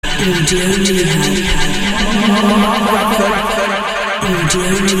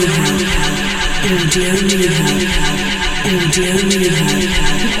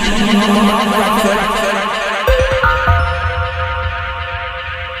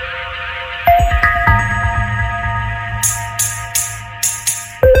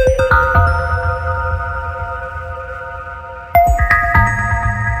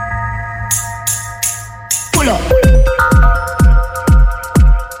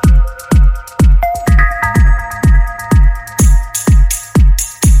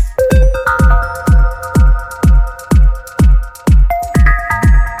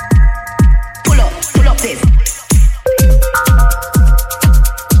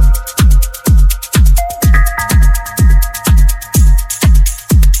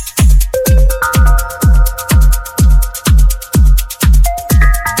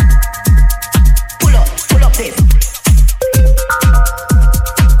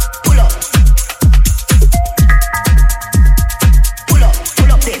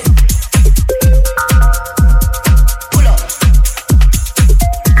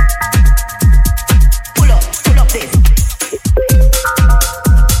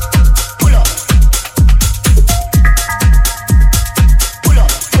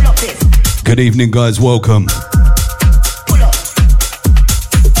Good evening, guys. Welcome.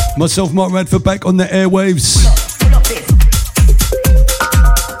 Myself, Mark Radford, back on the airwaves.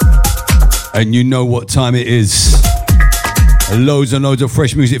 And you know what time it is. Loads and loads of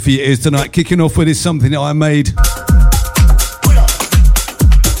fresh music for your ears tonight. Kicking off with is something that I made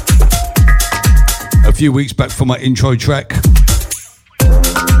a few weeks back for my intro track.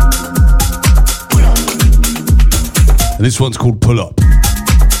 And this one's called Pull Up.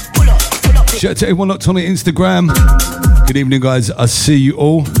 Shout out to everyone locked on the Instagram. Good evening, guys. I see you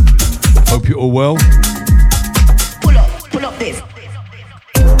all. Hope you're all well. Pull up this. Pull up this.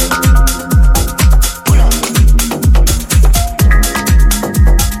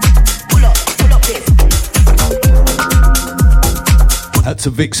 Out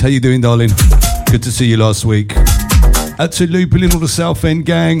to Vix, how you doing, darling? Good to see you last week. Out to Lupin and all the South End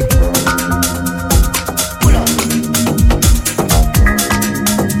gang.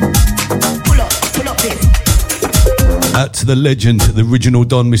 Out to the legend, the original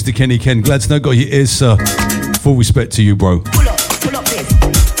Don, Mr. Kenny Ken. Glad to know got your ears, sir. Full respect to you, bro. Pull up this.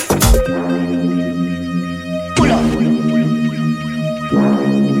 Pull up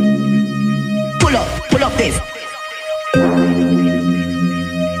this.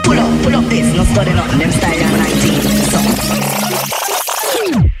 Pull up this. No studying up them style at 19. So.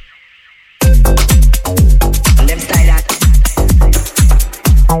 Them style at.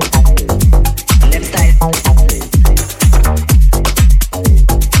 Them style.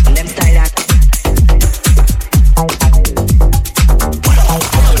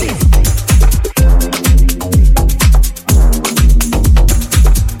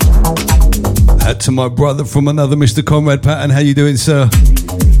 To my brother from another, Mr. Conrad Patton. How you doing, sir?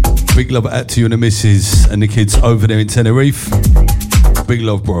 Big love out to you and the missus and the kids over there in Tenerife. Big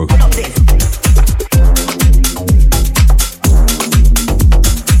love, bro.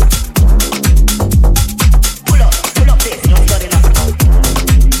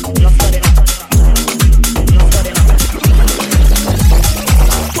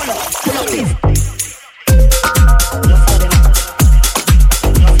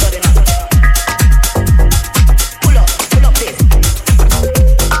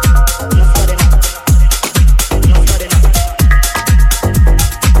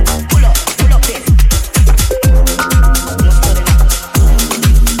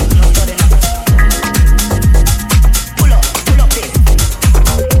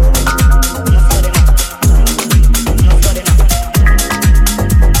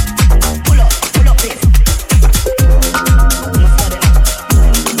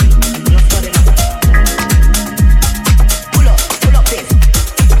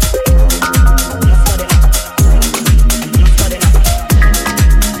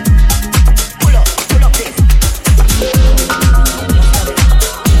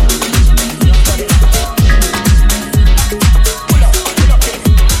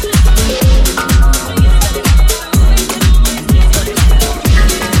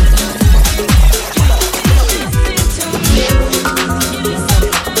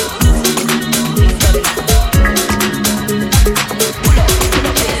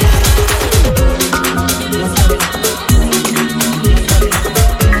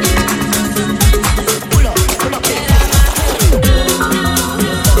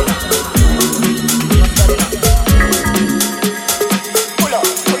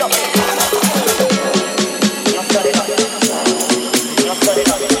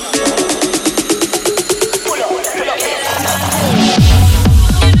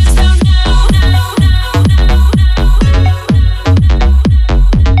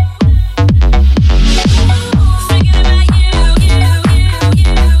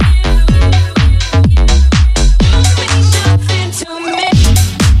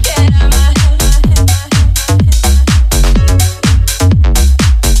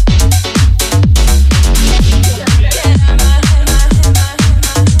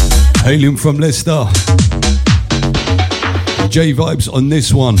 Hailing from Leicester. J Vibes on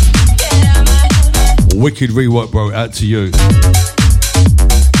this one. Wicked rework, bro. Out to you.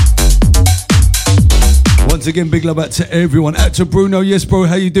 Once again, big love out to everyone. Out to Bruno. Yes, bro.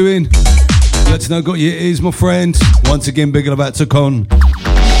 How you doing? Glad to know got your ears, my friend. Once again, big love out to Con.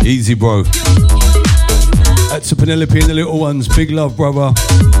 Easy, bro. Out to Penelope and the little ones. Big love, brother.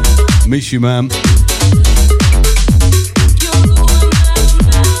 Miss you, man.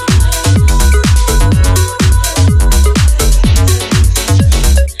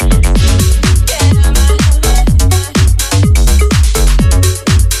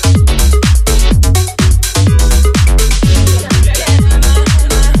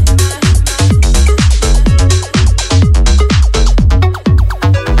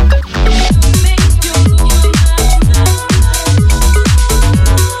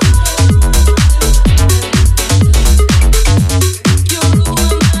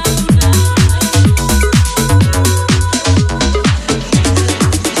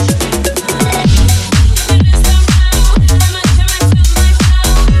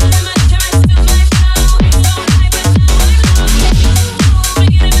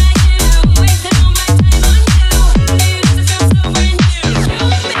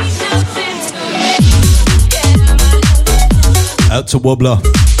 To Wobbler.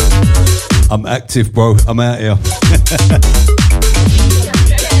 I'm active, bro. I'm out here.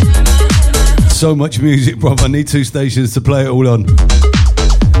 So much music, bro. I need 2 stations to play it all on.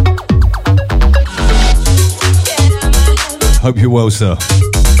 Hope you're well, sir.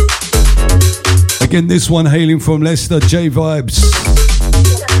 Again, this one hailing from Leicester, J Vibes.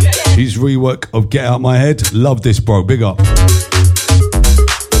 His rework of Get Out My Head. Love this, bro. Big up.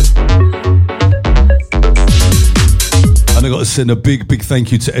 And I got to send a big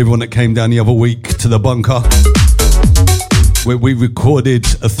thank you to everyone that came down the other week to the bunker, where we recorded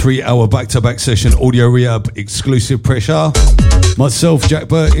a 3-hour back-to-back session, Audio Rehab, exclusive pressure. Myself, Jack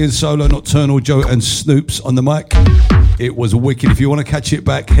Burt, Ian Solo, Nocturnal Joe, and Snoops on the mic. It was wicked. If you want to catch it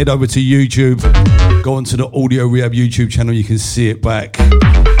back, head over to YouTube. Go onto the Audio Rehab YouTube channel. You can see it back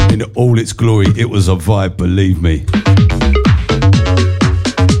in all its glory. It was a vibe, believe me.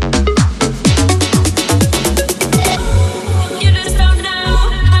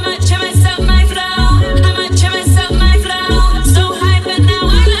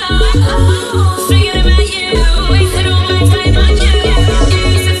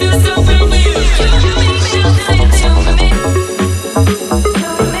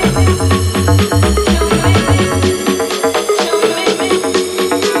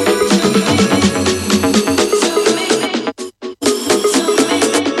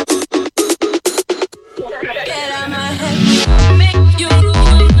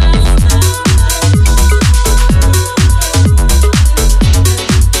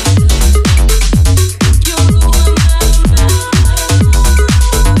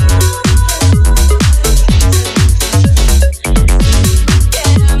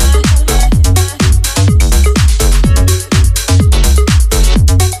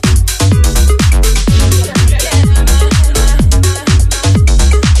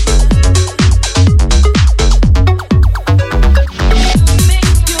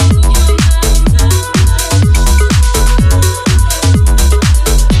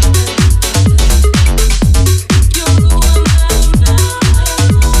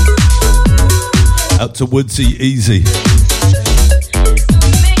 To Woodsy, easy.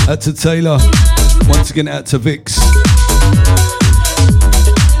 Out to Taylor. Once again, out to Vix.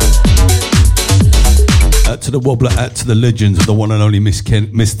 Out to the Wobbler, out to the legends of the one and only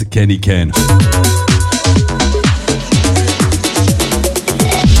Mr. Kenny Ken.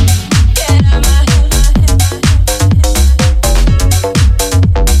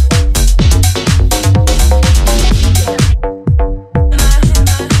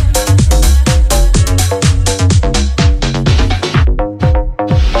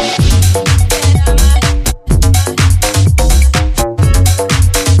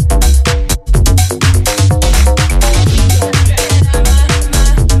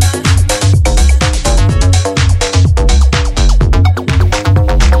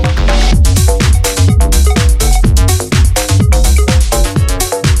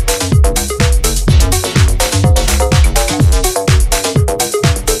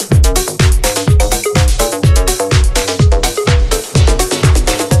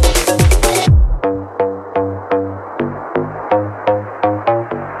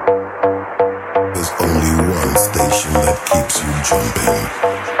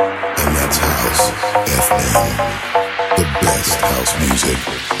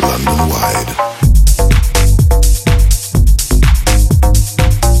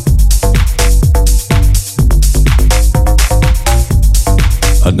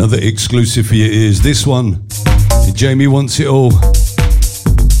 another exclusive for your ears. This one, Jamie Wants It All.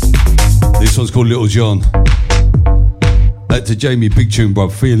 This one's called Little John. Back to Jamie, big tune,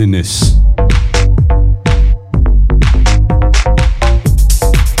 bruv, feeling this.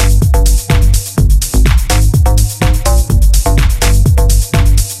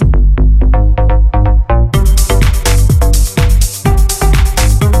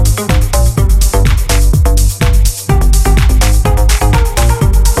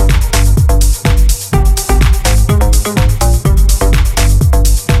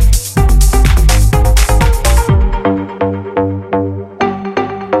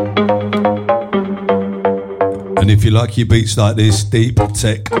 If you like your beats like this, deep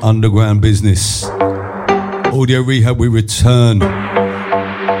tech underground business, Audio Rehab, we return for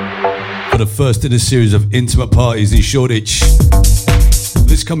the first in a series of intimate parties in Shoreditch.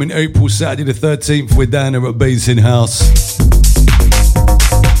 This coming April, Saturday the 13th, we're down there at Basin House,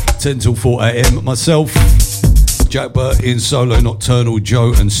 10 till 4 a.m. Myself, Jack Burt in solo, Nocturnal, Joe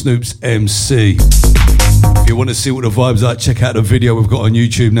and Snoops MC. If you want to see what the vibes are, check out the video we've got on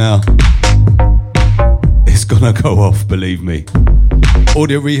YouTube now. It's gonna go off, believe me.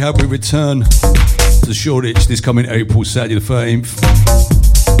 Audio Rehab, we return to Shoreditch this coming April, Saturday the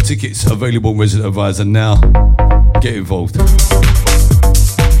 13th. Tickets available on Resident Advisor now. Get involved.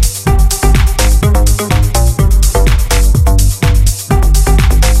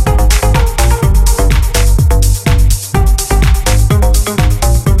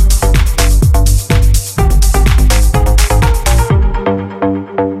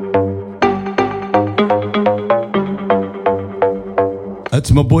 Out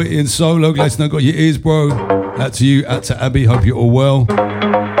to my boy Ian Solo, glad to know got your ears, bro. Out to you, out to Abby, hope you're all well.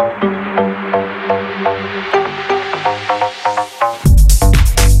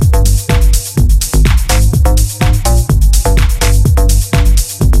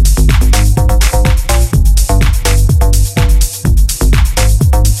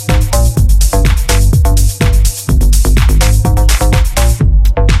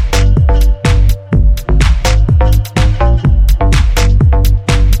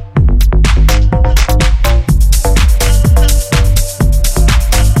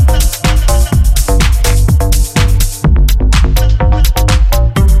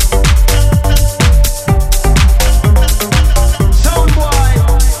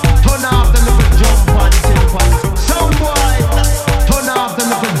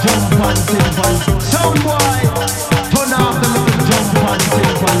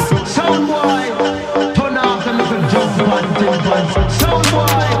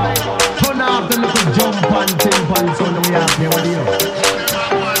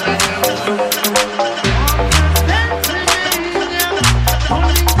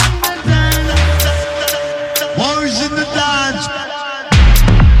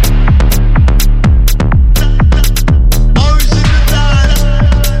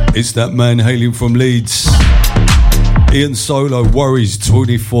 It's that man hailing from Leeds, Ian Solo, Worries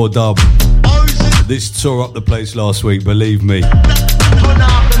 24 dub. This tore up the place last week, believe me.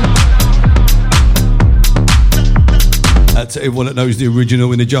 Out to everyone that knows the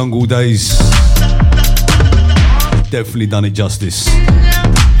original in the jungle days. Definitely done it justice.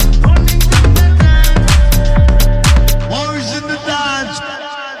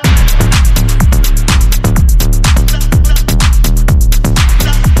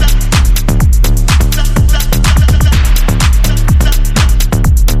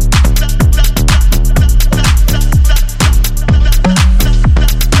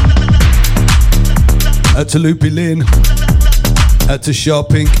 Out to Loopy Lynn, out to Sharp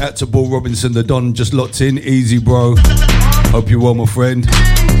Pink, out to Paul Robinson, the Don just locked in. Easy, bro. Hope you're well, my friend.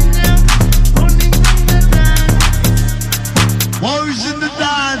 Warriors in the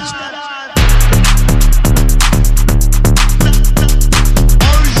dance.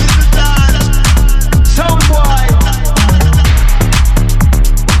 Warriors in the dance. Sound boy.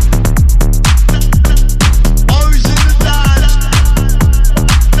 Warriors in the dance.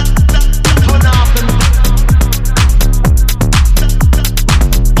 Turn off the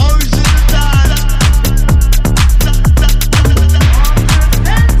Warriors in the dance.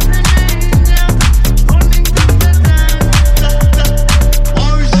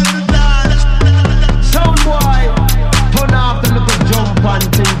 Warriors in the dance. Sound boy, turn off the little jump and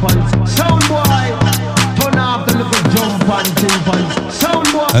timpans. Sound boy, turn off the little jump and timpans. Sound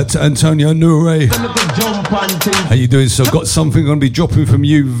boy. Out to Antonio Nure. The little jump and timpans. How you doing? So got something going to be dropping from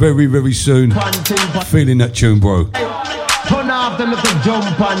you very, very soon. Feeling that tune, bro. Turn off the little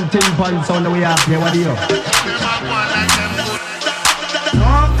jump and timpans on the way up here. What do you?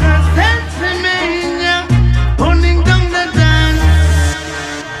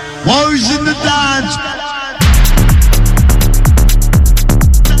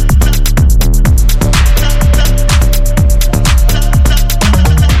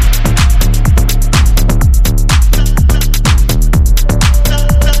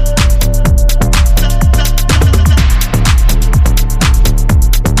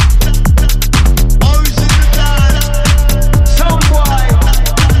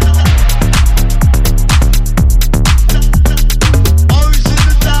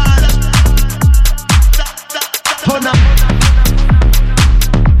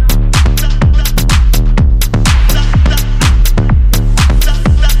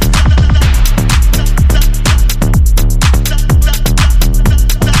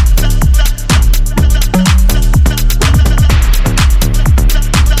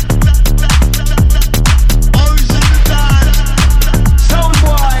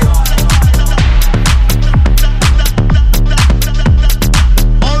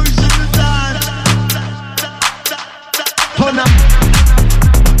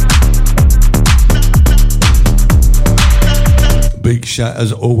 shout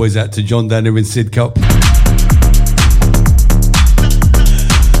as always out to John down there in Sidcup.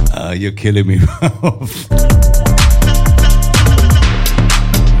 You're killing me.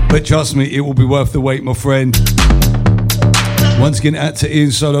 But trust me, it will be worth the wait, my friend. Once again, out to Ian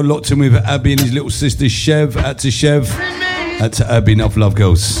Solo, locked in with Abby and his little sister Chev. Out to Chev. Out to Abby, enough love,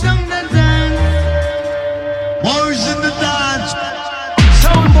 girls.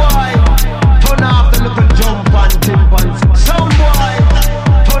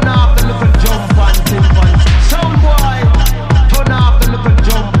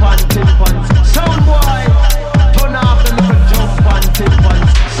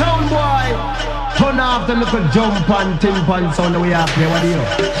 The little jump and timpan sound we have here. What do you?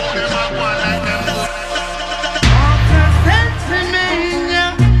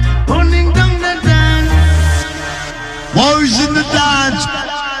 Boys in the dance.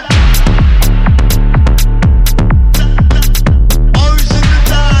 Boys in the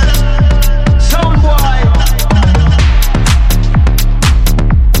dance. Sound boy.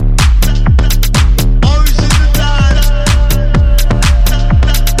 Boys in the dance.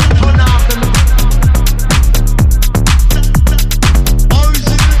 Turn off the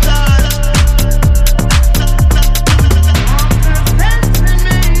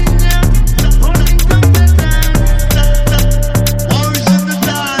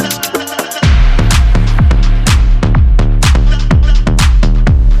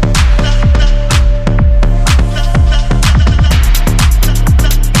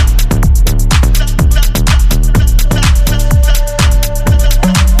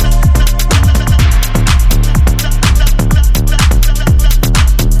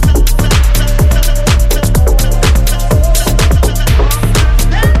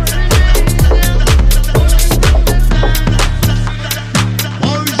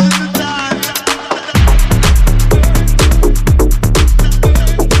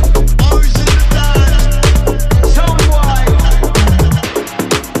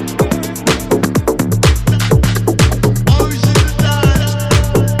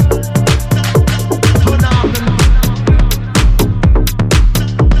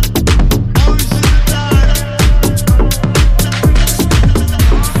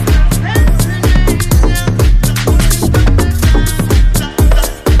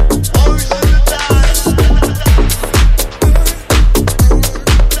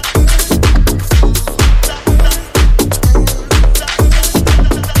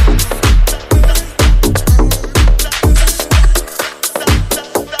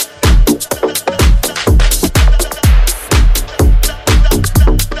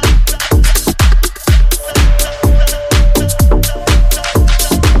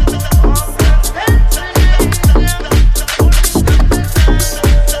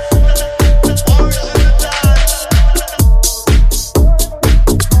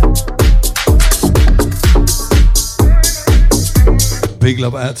Big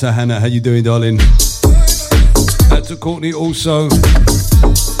love out to Hannah. How you doing, darling? Out to Courtney also.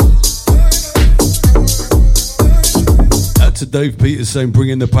 Out to Dave Peters saying bring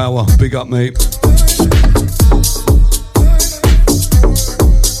in the power. Big up, mate.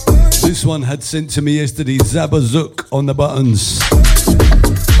 This one had sent to me yesterday, Zabazook on the buttons.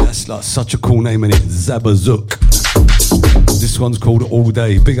 That's like such a cool name, innit? Zabazook. This one's called All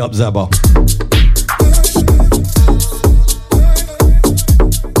Day. Big up, Zaba.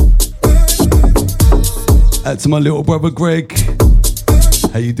 Out to my little brother Greg.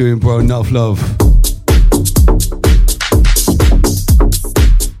 How you doing, bro? Enough love.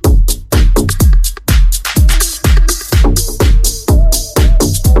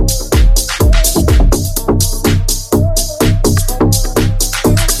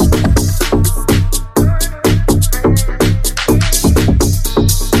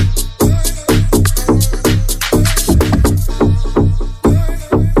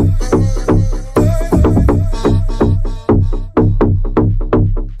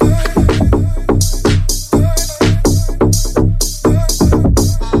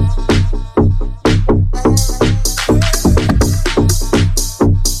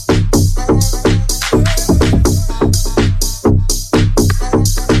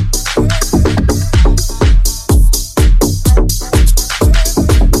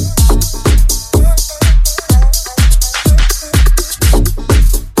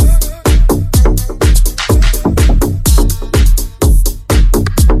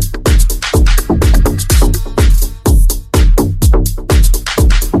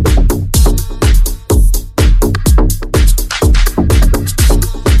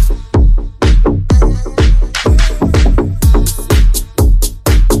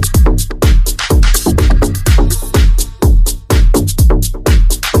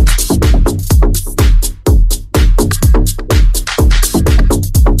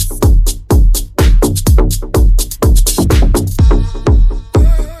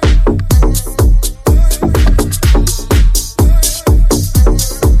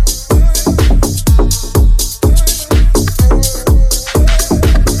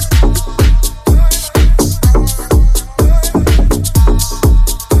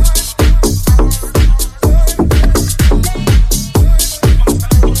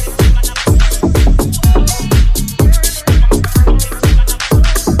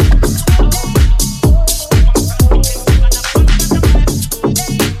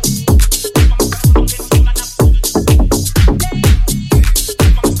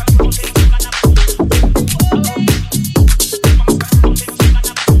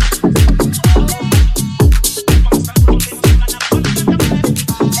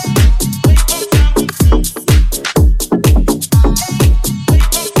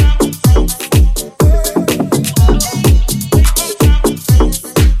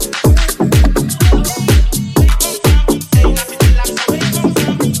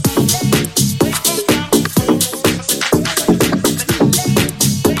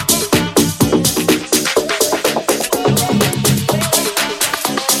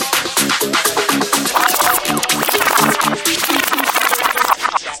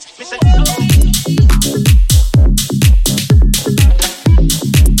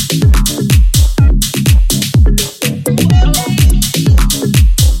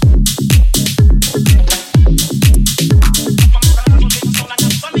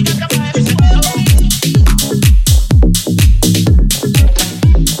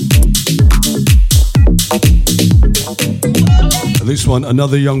 next one,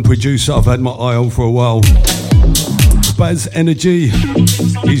 another young producer I've had my eye on for a while. Baz Energy,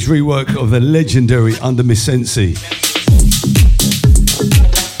 his rework of the legendary Under Miss Sensi.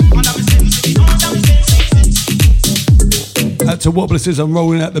 Out to Wobbler says I'm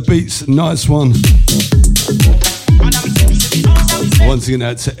rolling out the beats, nice one. Once again,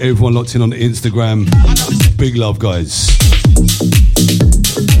 out to everyone locked in on the Instagram. Big love, guys.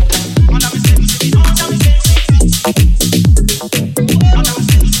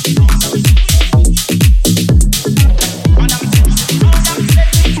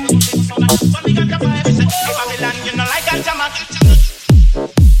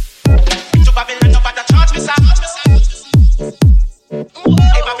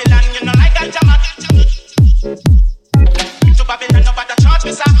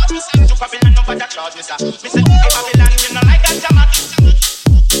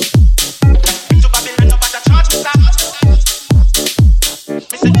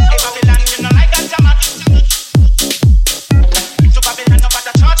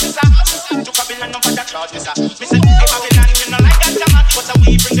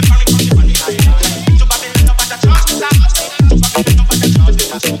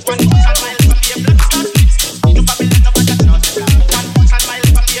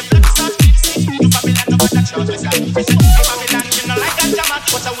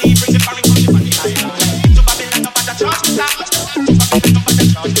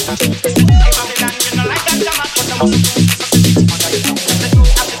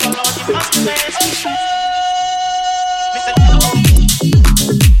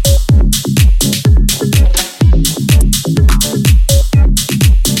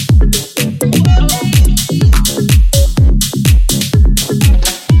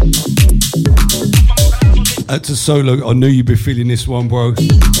 Solo, I knew you'd be feeling this one, bro.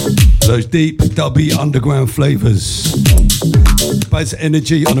 Those deep, dubby, underground flavours. Baz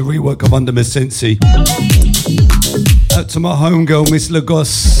Energy on a rework of Under Miss Sensi. Out to my homegirl, Miss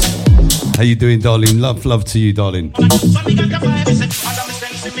Lagos. How you doing, darling? Love to you, darling.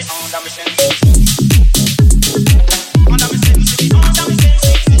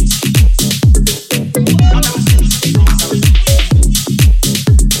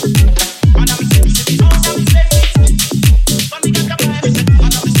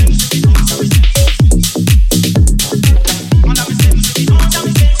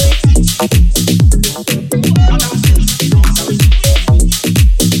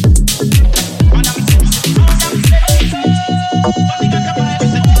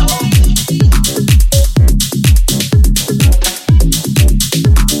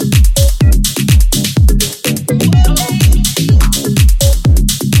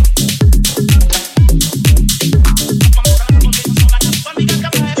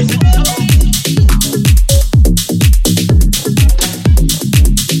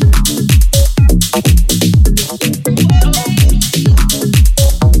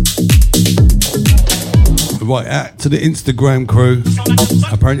 Right, out to the Instagram crew.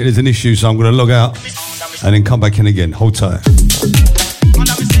 Apparently there's an issue, so I'm going to log out and then come back in again. Hold tight.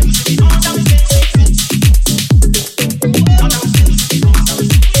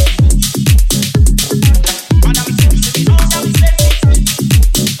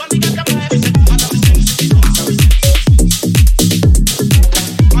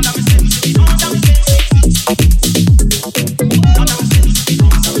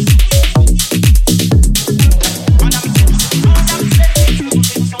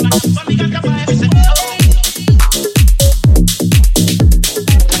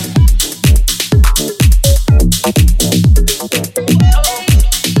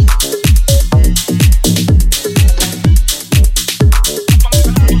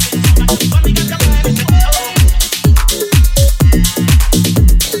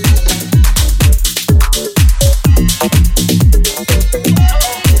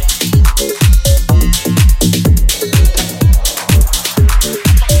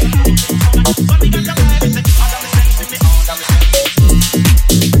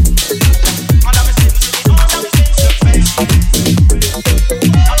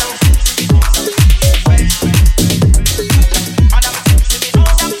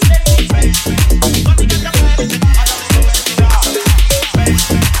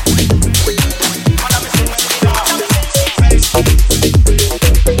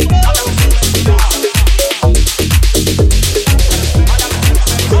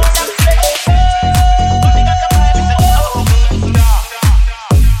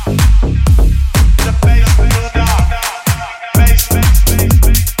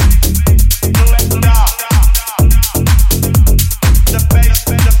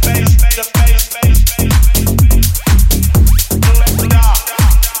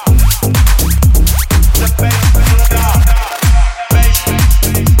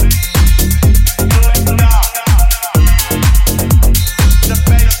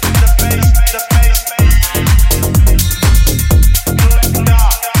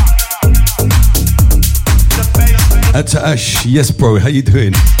 Out to Ash. Yes, bro. How you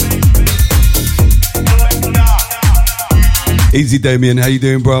doing? Easy, Damien. How you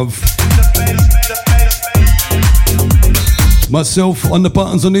doing, bruv? Myself on the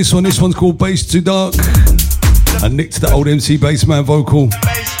buttons on this one. This one's called Bass Too Dark. I nicked the old MC Bassman vocal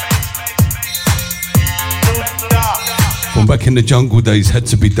from back in the jungle days. Had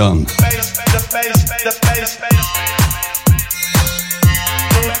to be done.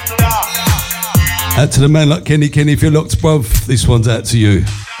 Out to the man like Kenny. Kenny, if you're locked, bruv, this one's out to you.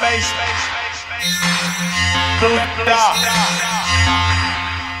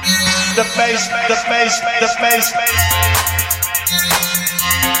 The bass, the bass, the bass, the bass,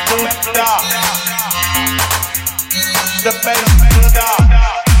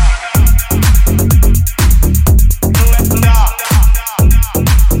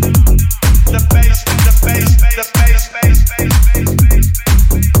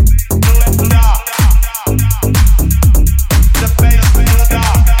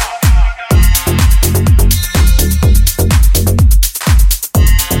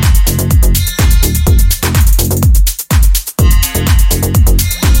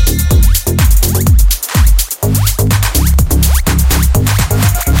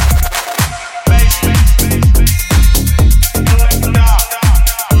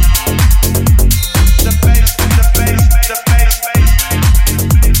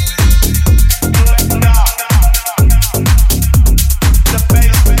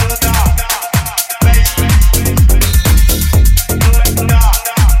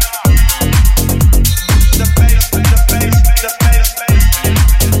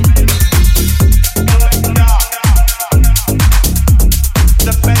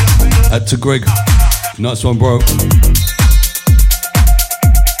 to Greg. Nice one, bro.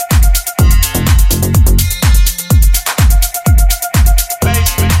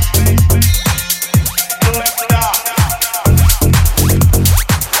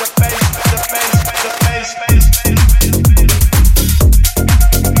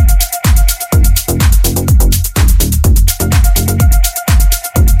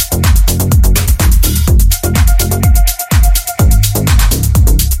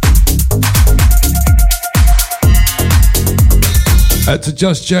 Out to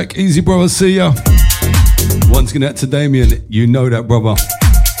Just Jack, easy brother, see ya. Once again out to Damien, you know that brother.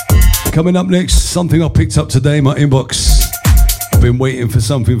 Coming up next, something I picked up today in my inbox. I've been waiting for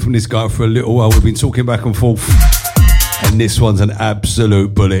something from this guy for a little while. We've been talking back and forth, and this one's an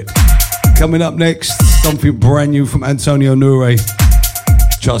absolute bullet. Coming up next, something brand new from Antonio Nure.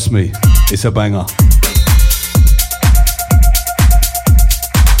 Trust me, it's a banger.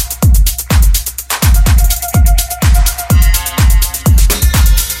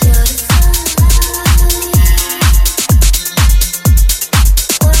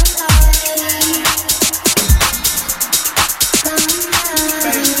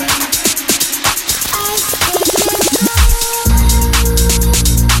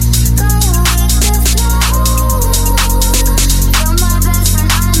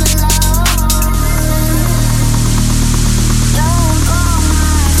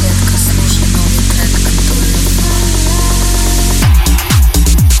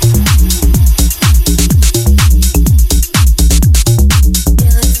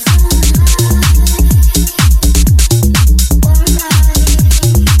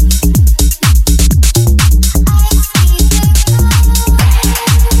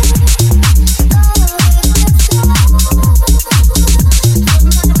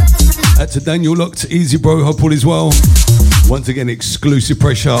 To Daniel Locked, easy bro, hope all is well. Once again, exclusive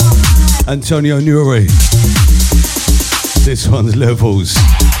pressure. Antonio Nure. This one's Levels.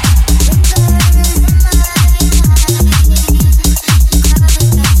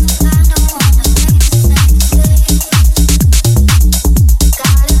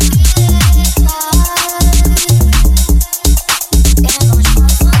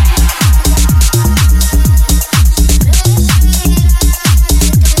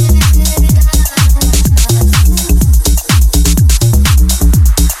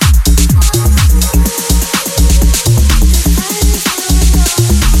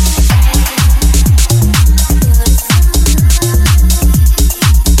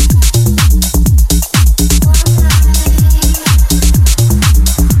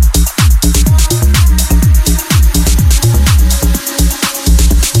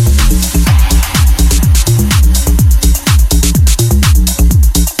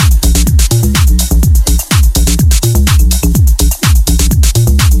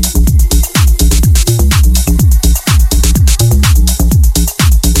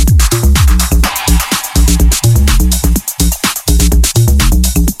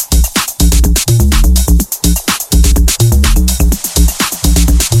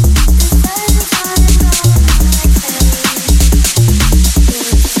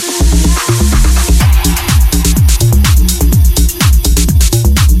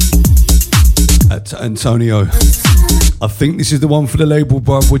 to Antonio. I think this is the one for the label,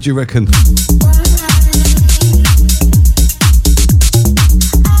 bro. What do you reckon?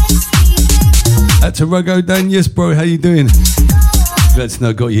 Out to Rago Dan. Yes, bro. How you doing? Glad to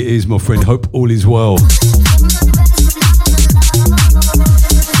know got your ears, my friend. Hope all is well.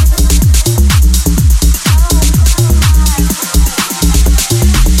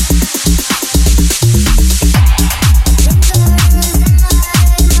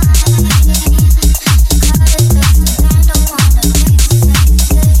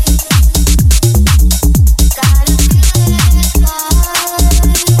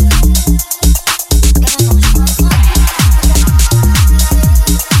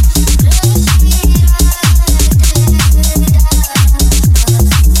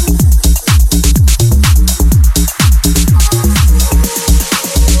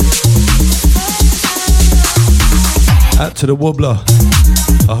 To the wobbler.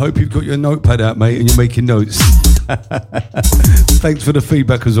 I hope you've got your notepad out, mate, and you're making notes. Thanks for the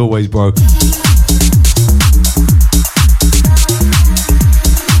feedback as always, bro.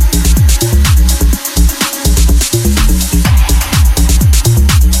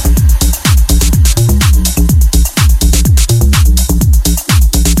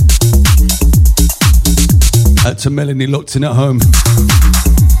 Out to Melanie locked in at home.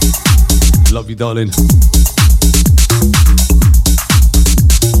 Love you, darling.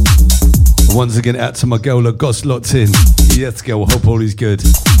 Once again, out to my girl, Lagos locked in. Yes, girl, hope all is good.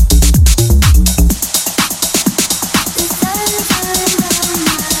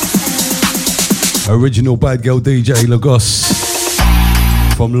 Original bad girl DJ, Lagos.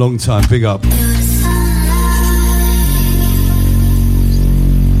 From long time, big up.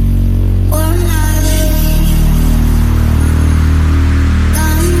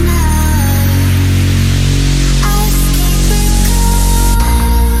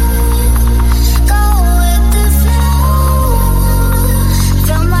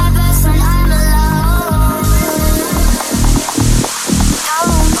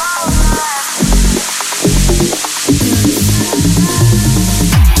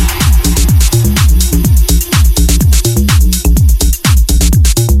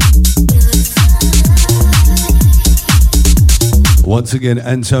 Once again,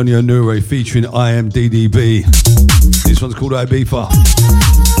 Antonio Nure featuring IMDDB. This one's called Ibiza.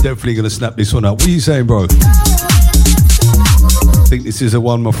 Definitely gonna snap this one up. What are you saying, bro? I think this is the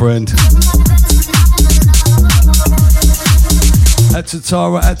one, my friend. At to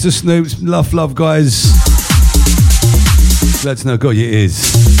Tara, at to Snoops. Love, guys. Glad to know got your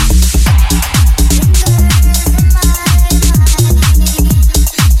ears.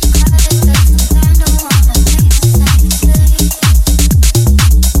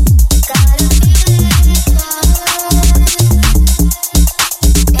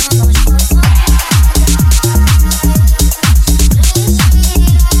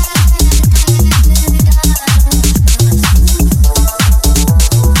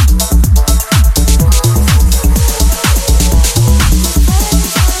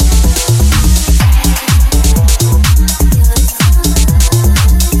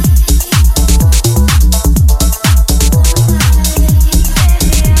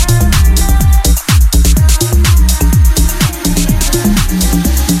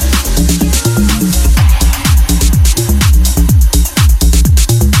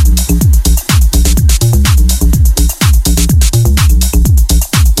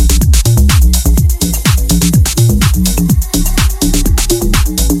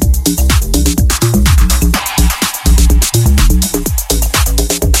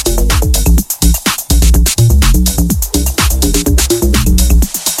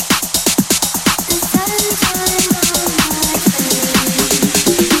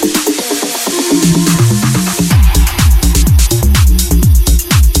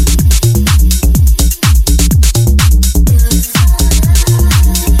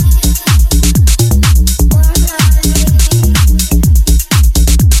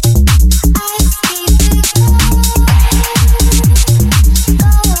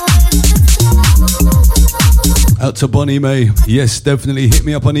 To Bonnie May, yes, definitely hit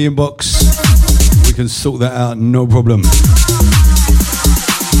me up on the inbox. We can sort that out, no problem.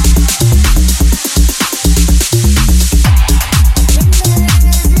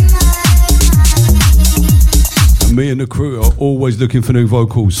 And me and the crew are always looking for new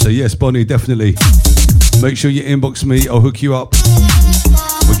vocals, so yes, Bonnie, definitely. Make sure you inbox me, I'll hook you up.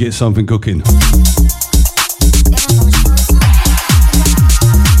 We'll get something cooking.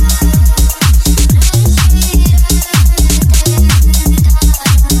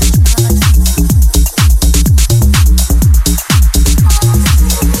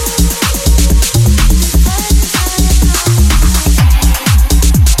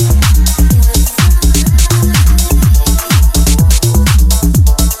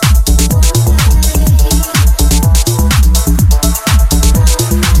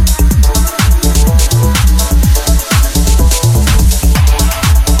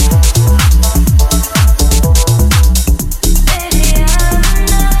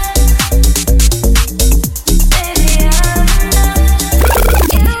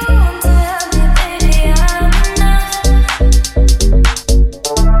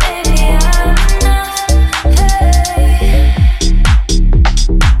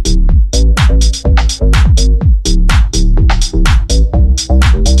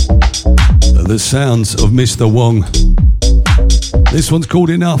 sounds of Mr. Wong. This one's called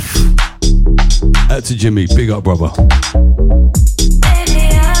Enough. Out to Jimmy, big up, brother.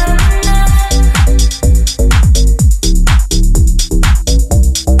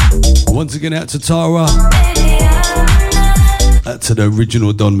 Once again, out to Tara. Out to the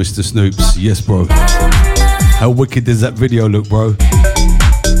original Don, Mr. Snoops. Yes, bro. How wicked does that video look, bro?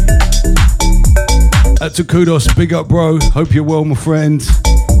 Out to Kudos, big up, bro. Hope you're well, my friend.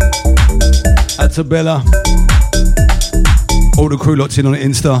 Out to Bella. All the crew locked in on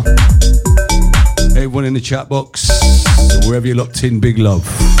Insta. Everyone in the chat box. Wherever you're locked in, big love.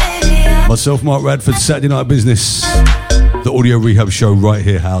 Myself, Mark Radford, Saturday Night Business. The Audio Rehab Show right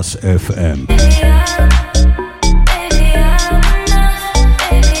here, House FM.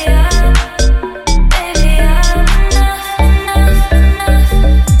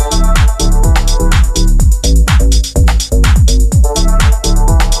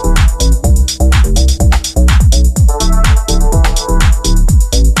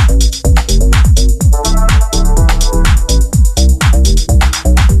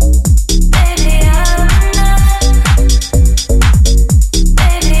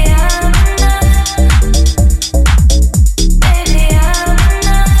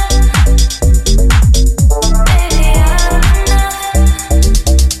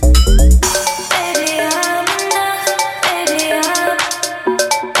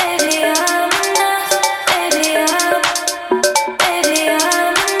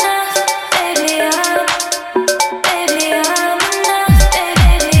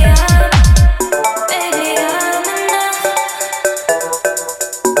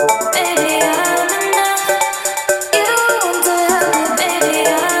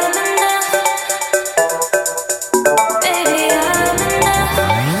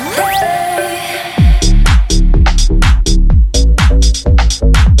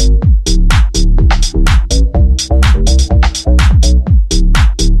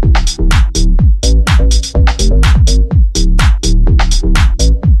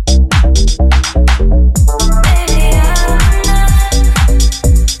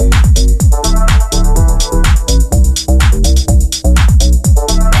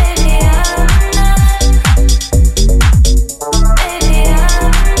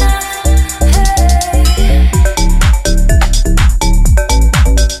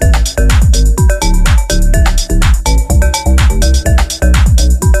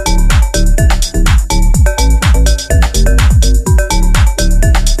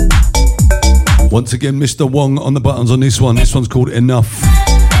 Once again, Mr. Wong on the buttons on this one. This one's called Enough.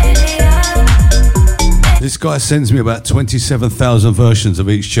 This guy sends me about 27,000 versions of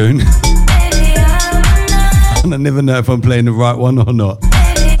each tune. And I never know if I'm playing the right one or not.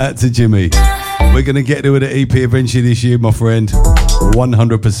 Out to Jimmy. We're going to get to the EP eventually this year, my friend.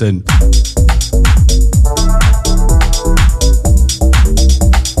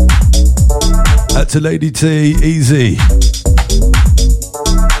 100%. Out to Lady T, easy.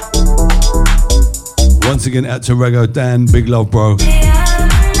 Once again, out to Rago Dan, big love, bro.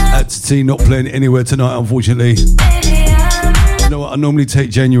 Out to T, not playing anywhere tonight, unfortunately. You know what? I normally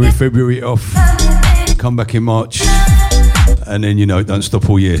take January, February off, come back in March, and then, you know, don't stop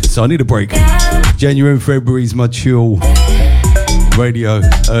all year. So I need a break. January and February is my chill radio,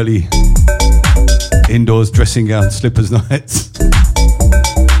 early indoors, dressing gown, slippers nights.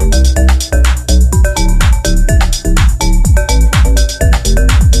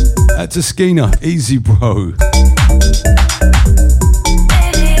 Out to Skeena, easy, bro.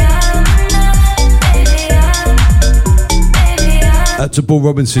 Out to Paul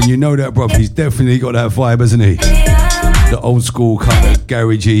Robinson, you know that, bro. He's definitely got that vibe, hasn't he? The old school kind of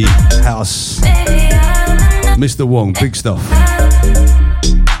garagey house. Mr. Wong, big stuff.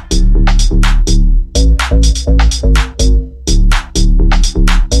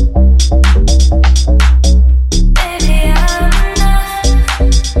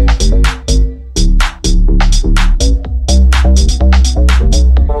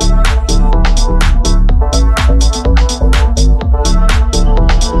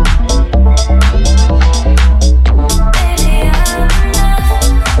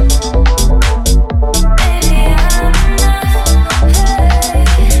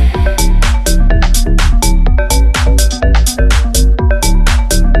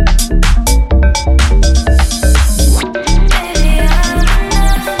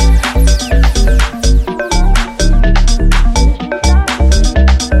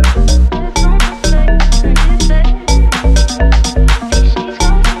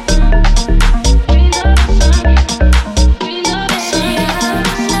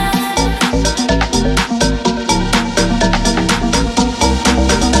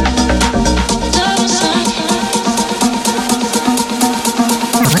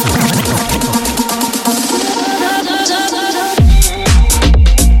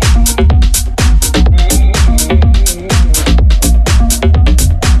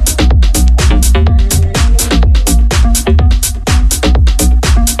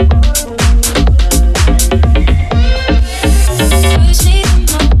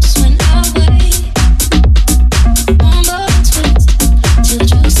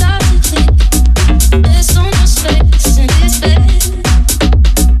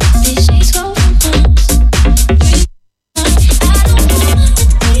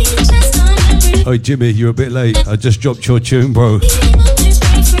 Oh, Jimmy, you're a bit late. I just dropped your tune, bro.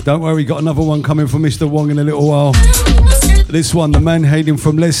 Don't worry, got another one coming from Mr. Wong in a little while. This one, the man hailing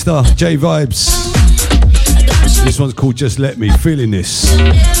from Leicester, J Vibes. This one's called Just Let Me. Feeling this.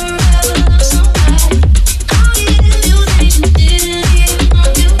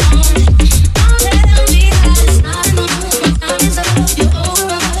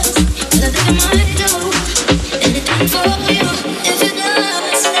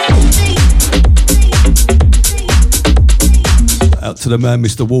 Out to the man,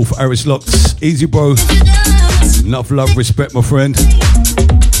 Mr. Wolf, Aris Locks. Easy, bro. Enough love, respect, my friend.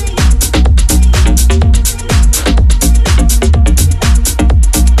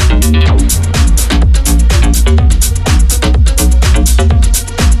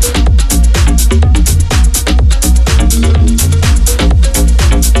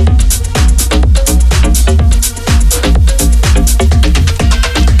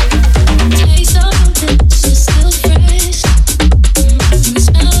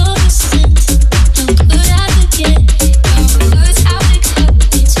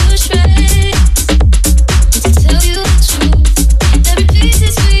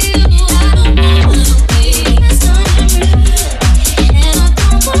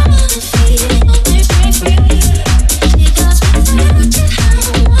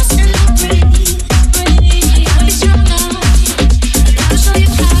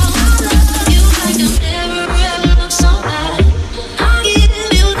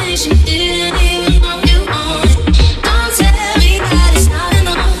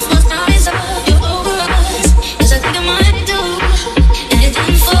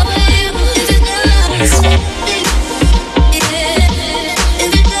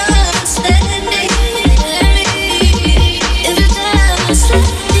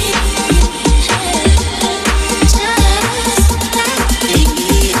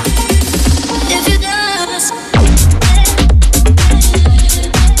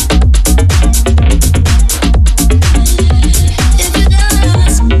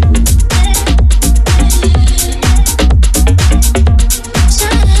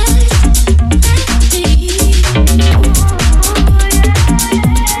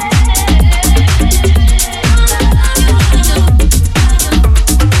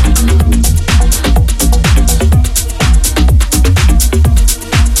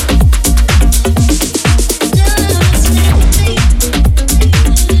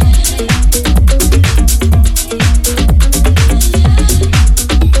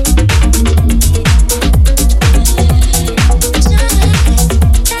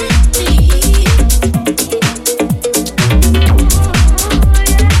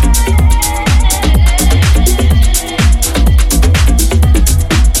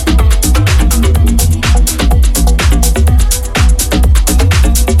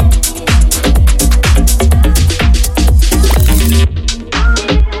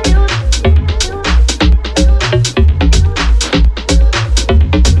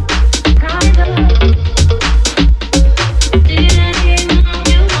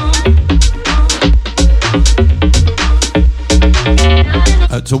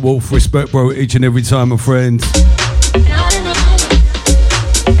 To Wolf, respect, bro, each and every time, my friend.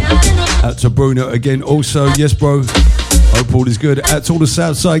 Out to Bruno again, also, yes, bro. Hope all is good. Out to all the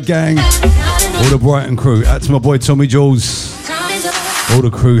Southside gang, all the Brighton crew. Out to my boy Tommy Jules, all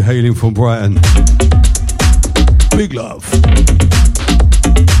the crew hailing from Brighton. Big love.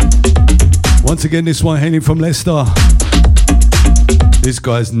 Once again, this one hailing from Leicester. This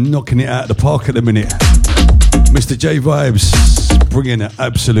guy's knocking it out of the park at the minute. Mr. J Vibes. Bringing an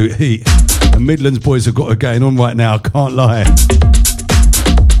absolute heat. The Midlands boys have got it going on right now, I can't lie.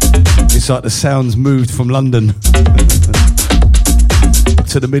 It's like the sounds moved from London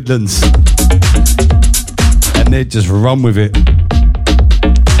to the Midlands. And they just run with it.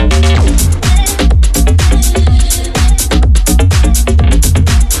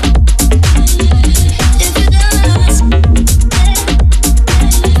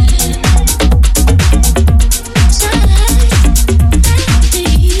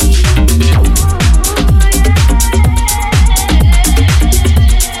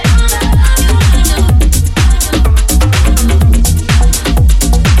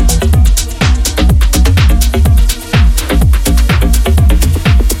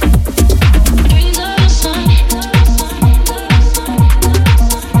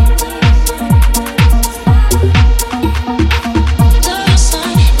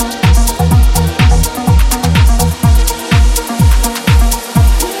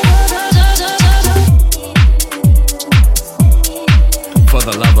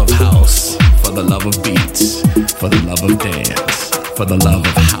 For the love of dance, for the love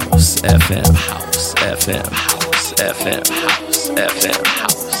of house. House FM, House FM, House FM, House FM,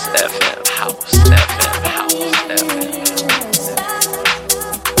 House FM, House FM, House FM.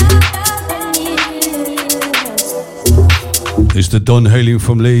 It's the Don hailing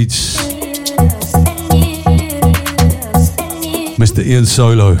from Leeds, Mr. Ian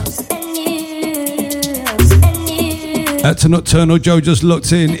Solo. Out to Nocturnal Joe, just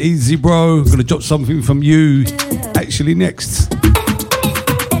locked in. Easy, bro. Gonna drop something from you actually next.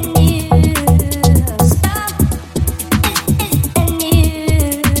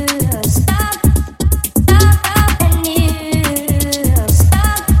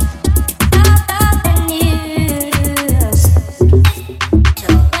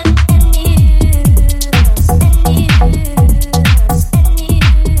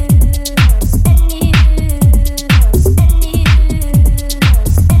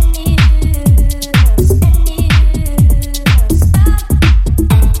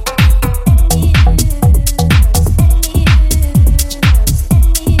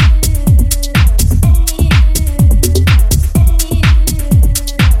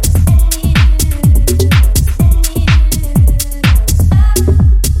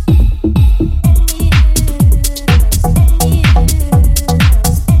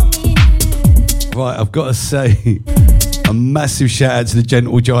 I've got to say, a massive shout out to the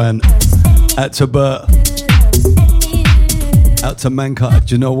Gentle Giant, out to Bert, out to Manka.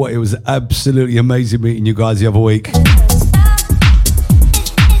 Do you know what? It was absolutely amazing meeting you guys the other week.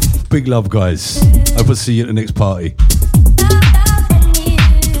 Big love, guys. Hope I'll see you at the next party.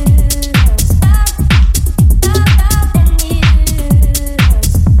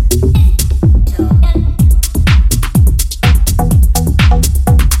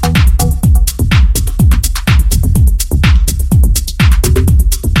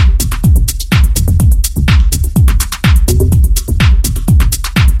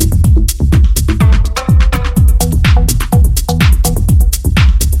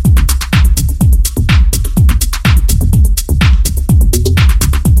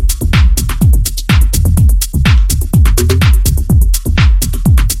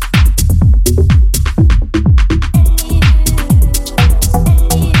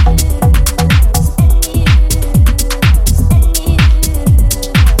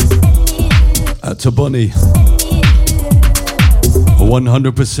 To Bonnie,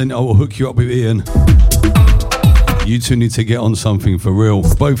 100% I will hook you up with Ian. You two need to get on something for real.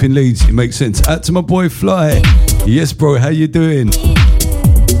 Both in Leeds, it makes sense. Out to my boy Fly. Yes, bro, how you doing?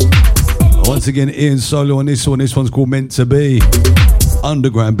 Once again, Ian Solo on this one. This one's called Meant to Be.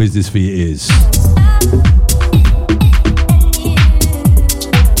 Underground business for your ears.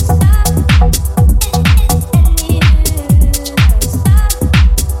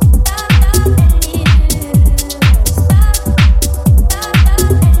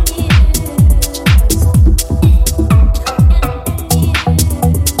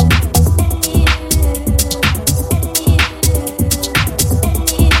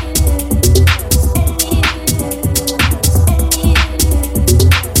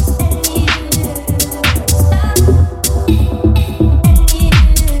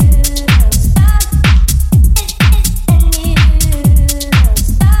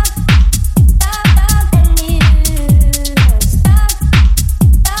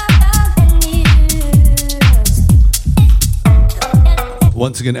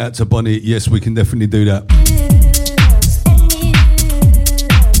 Once again, out to Bonnie. Yes, we can definitely do that.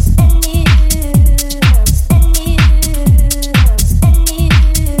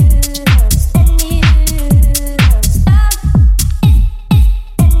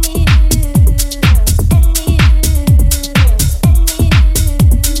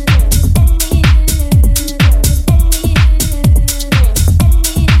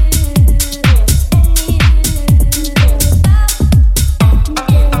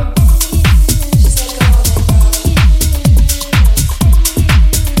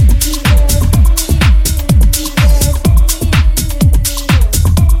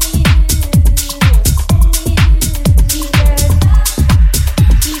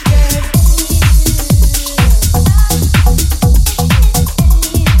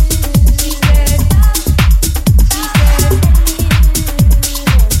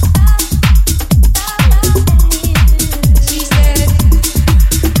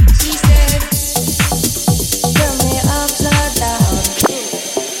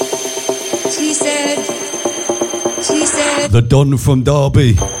 The Don from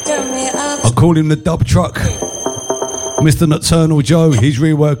Derby. I call him the Dub Truck. Mr. Nocturnal Joe, his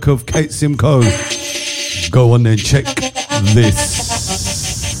rework of Kate Simcoe. Go on then, check this.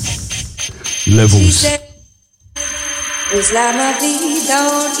 Levels. Islamabad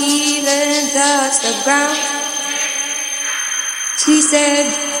don't even touch the ground. She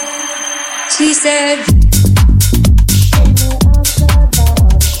said.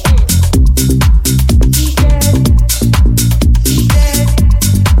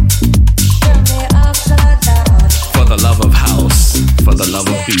 For the love of house, for the love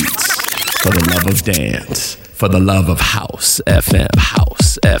of beats, for the love of dance, for the love of house, FM,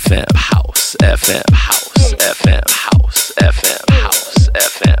 house, FM, house, FM, house, FM, house, FM, house,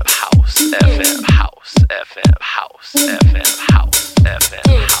 FM, house, FM, house, FM, house, FM, house,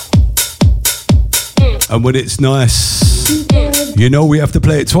 FM, house. And when it's nice, you know we have to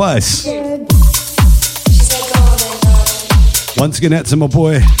play it twice. Once again, out to my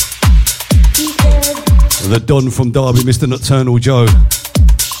boy, the Don from Derby, Mr. Nocturnal Joe.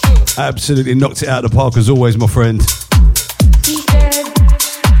 Absolutely knocked it out of the park as always, my friend.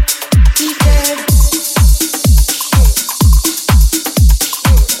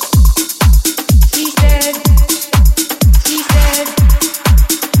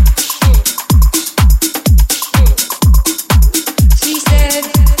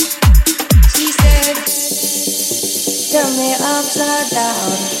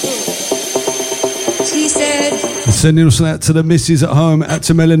 Sending us out to the missus at home, out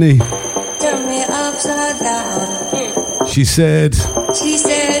to Melanie. She said,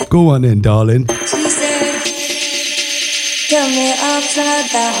 go on in, darling. She said, turn me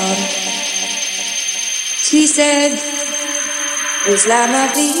upside down. She said,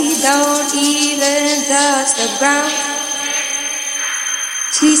 Islamabad don't even touch the ground.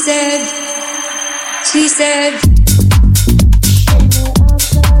 She said,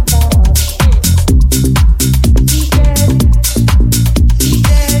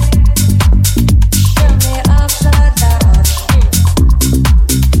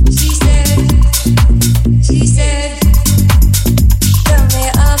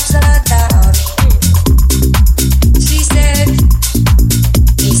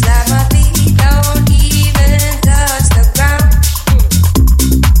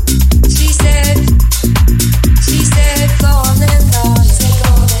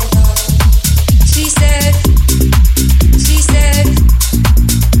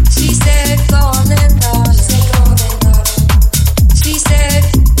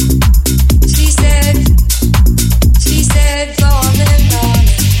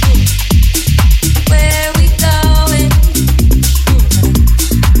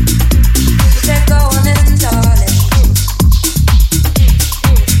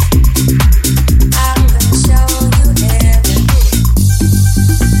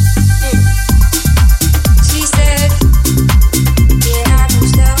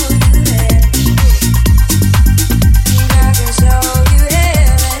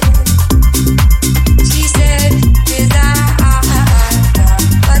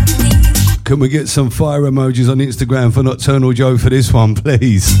 Can we get some fire emojis on Instagram for Nocturnal Joe for this one,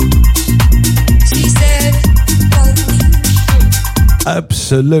 please? she said,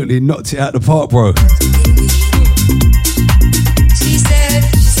 Absolutely knocked it out the park, bro. she said,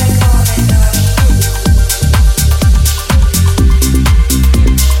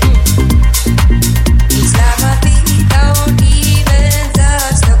 Islamabad don't even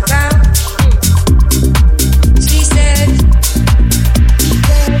touch the ground. She said,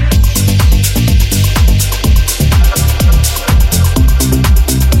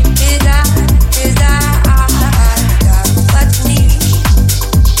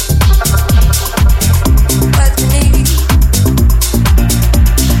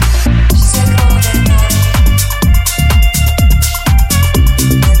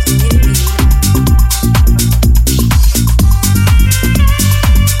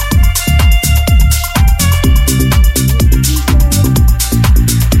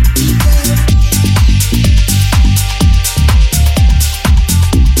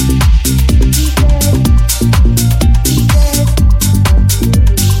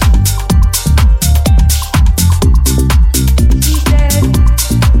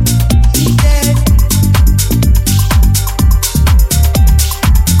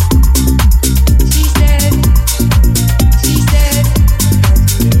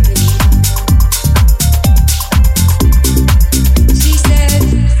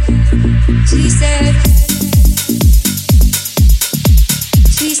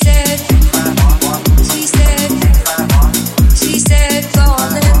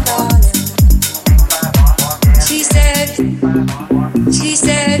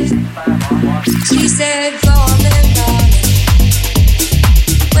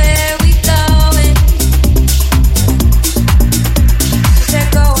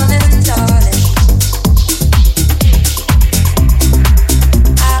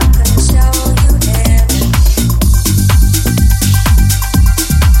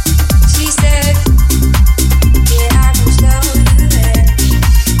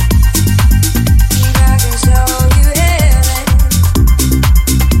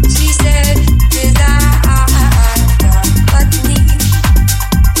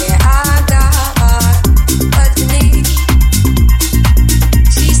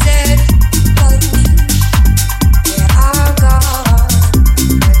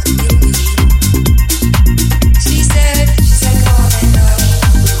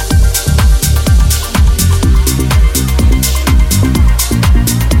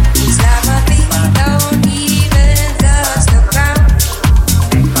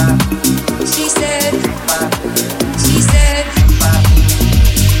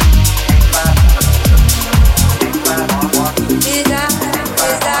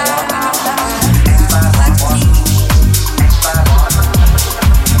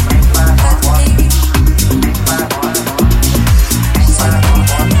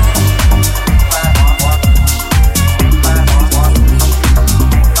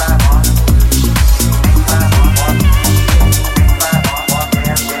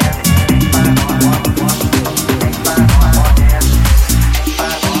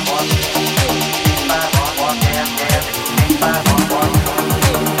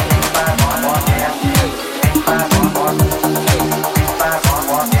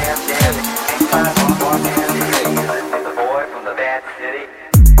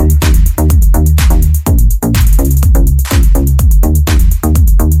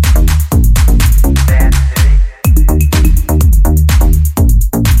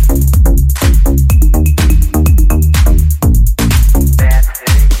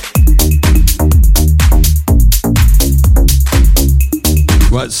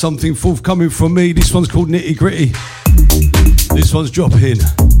 That's something forthcoming from me. This one's called Nitty Gritty. This one's dropping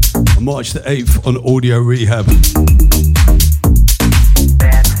on March the 8th on Audio Rehab.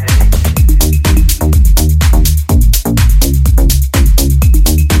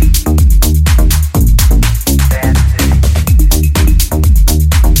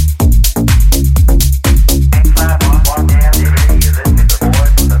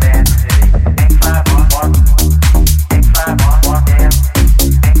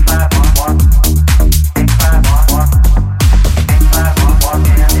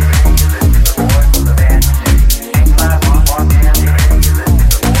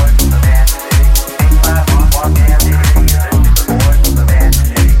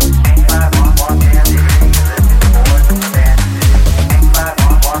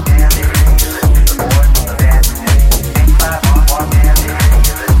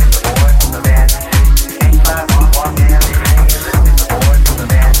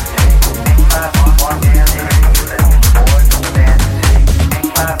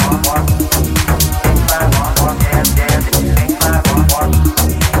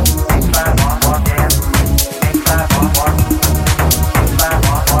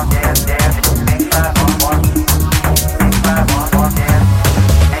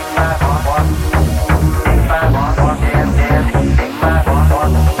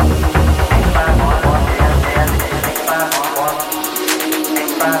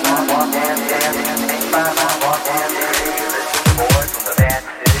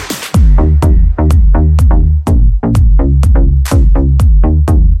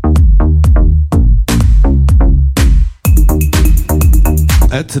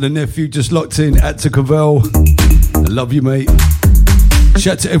 To the nephew just locked in, at to Cavell. I love you, mate.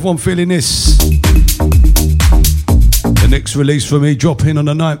 Shout to everyone feeling this. The next release for me dropping on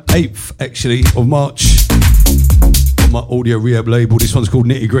the 8th actually of March on my Audio Rehab label. This one's called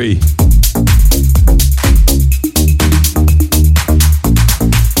Nitty Gritty.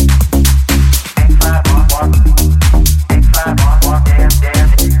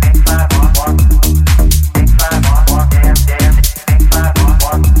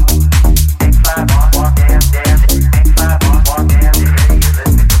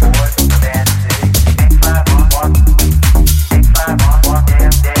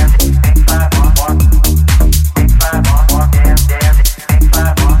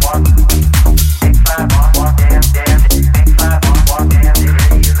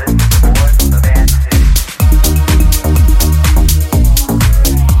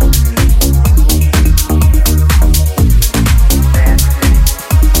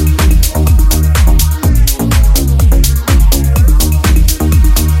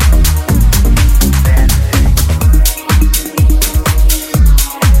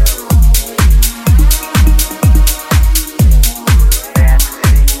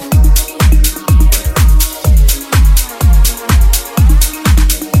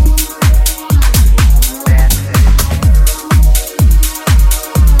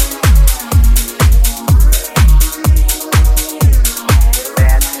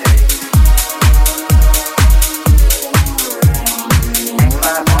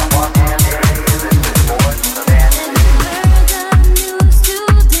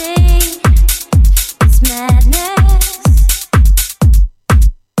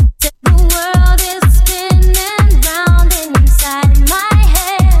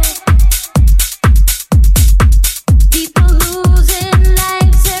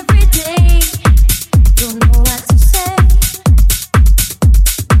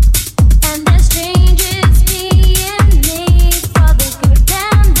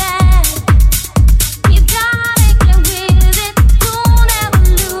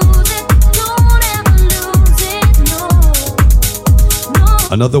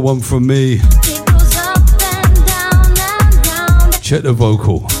 Another one from me. Check the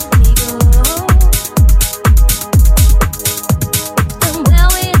vocal.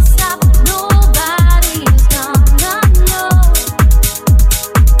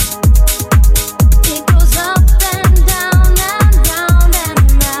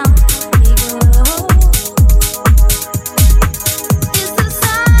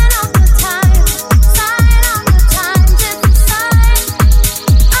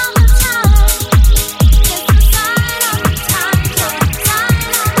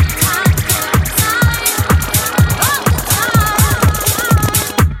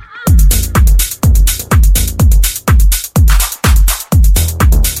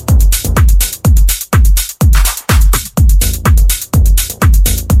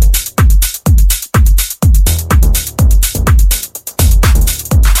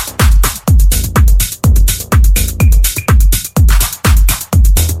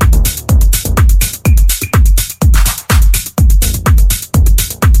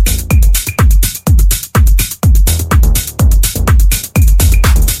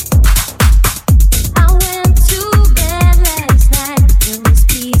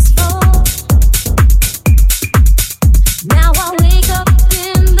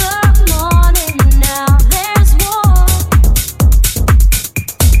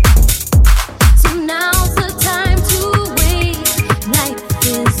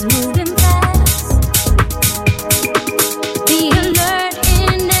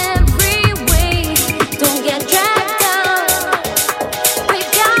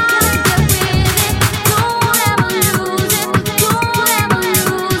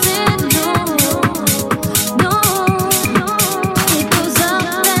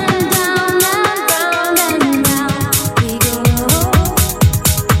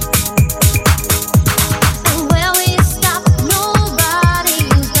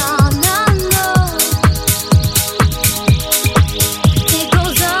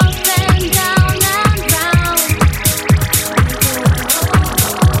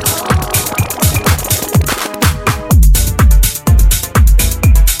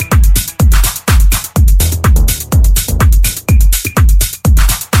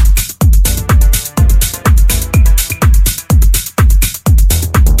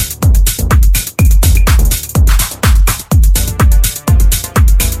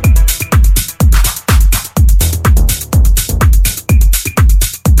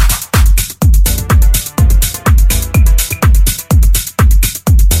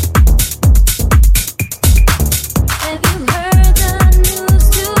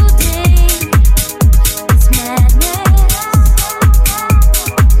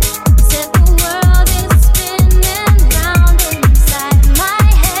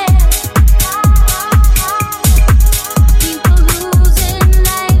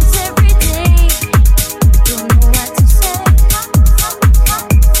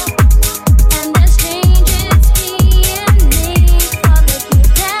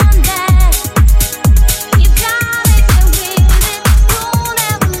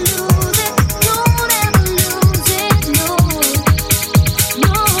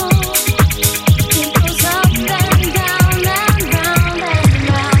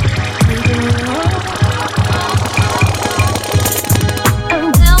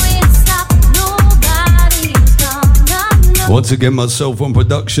 once again, myself on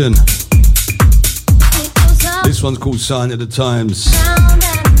production. This one's called Sign of the Times.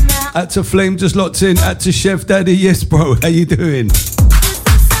 At to Flame, just locked in. At to Chef Daddy, yes bro, how you doing?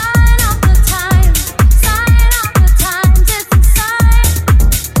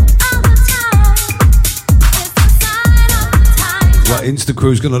 Right, Insta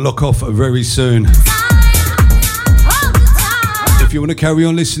Crew's gonna lock off very soon. If you want to carry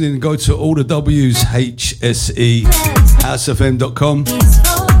on listening, go to all the W's, HSE, housefm.com.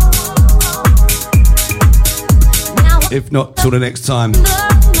 If not, till the next time.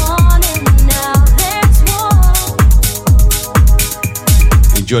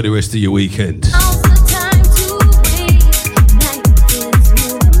 Enjoy the rest of your weekend.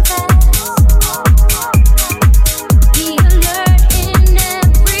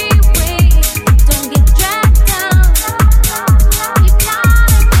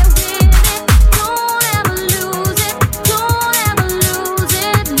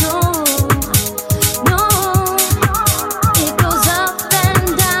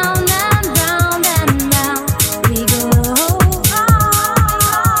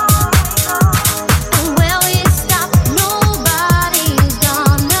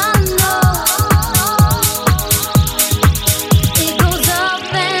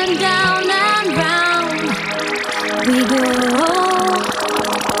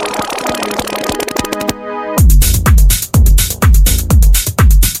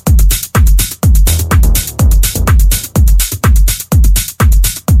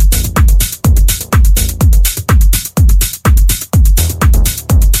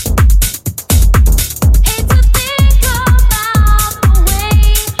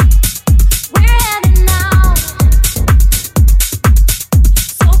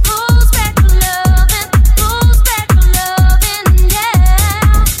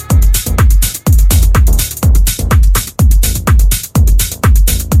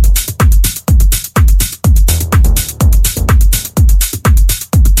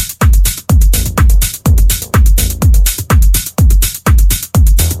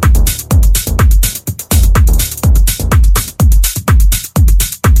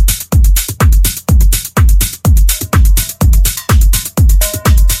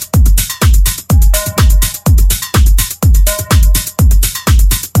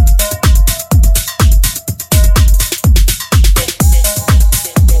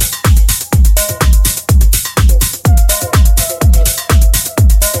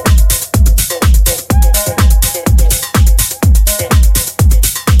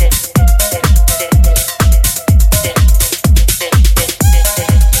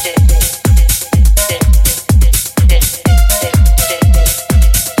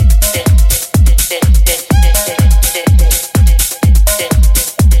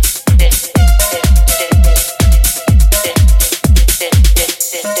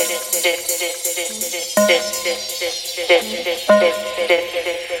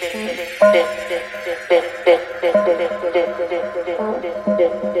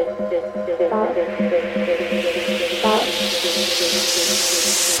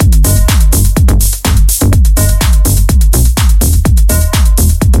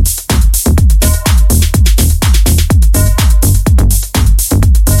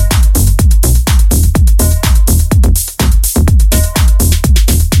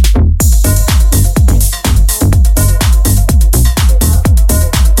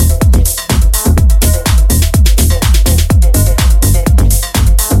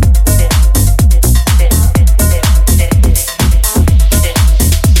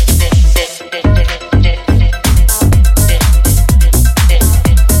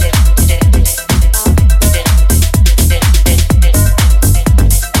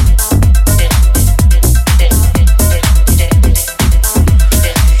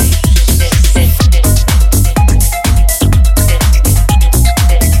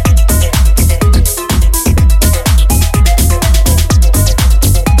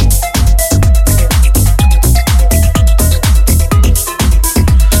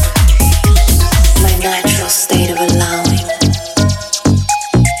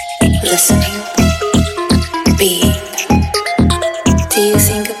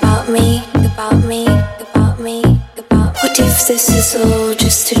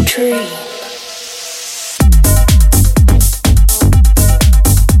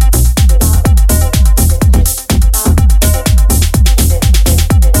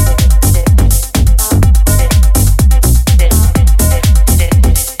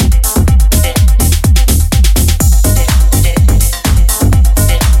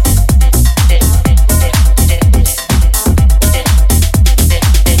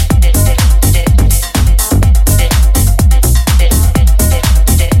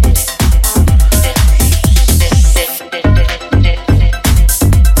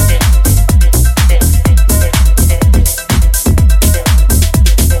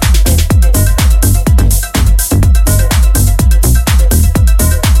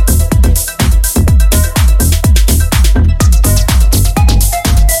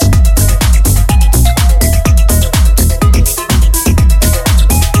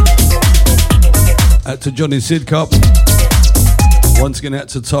 Out to Johnny Sidcup. Once again, out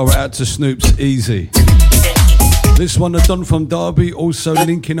to Tara, out to Snoops, easy. This one I've done from Derby, also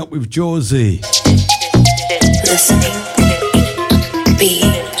linking up with Jorzy. Listening, be.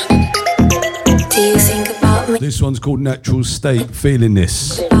 Do you think about me? This one's called Natural State, feeling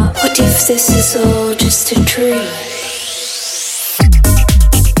this. What if this is all just a dream?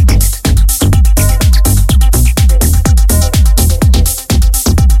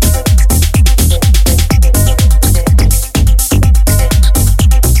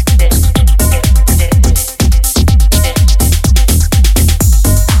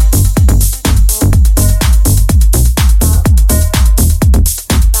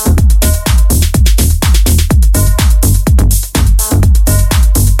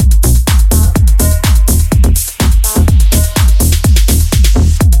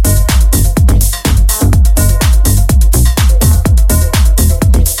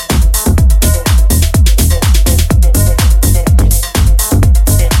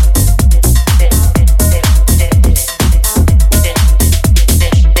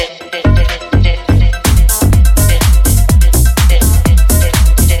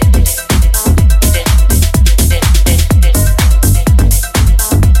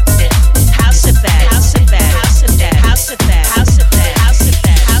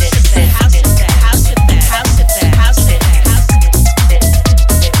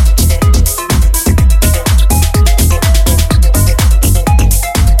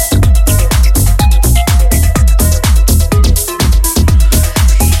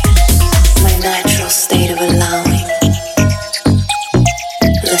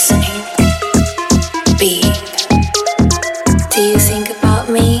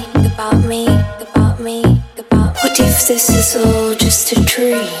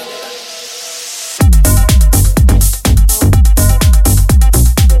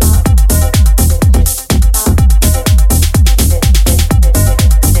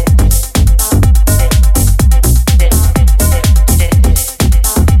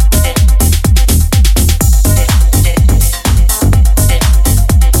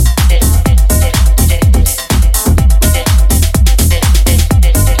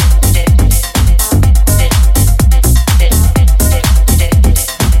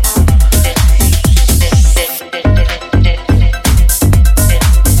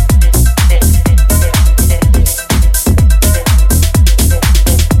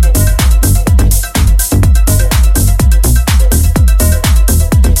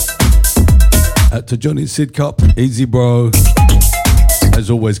 To Johnny Sidcup, easy bro. As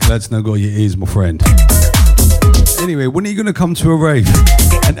always, glad to know got your ears, my friend. Anyway, when are you going to come to a rave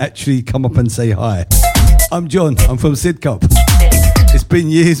and actually come up and say hi? I'm John, I'm from Sidcup. It's been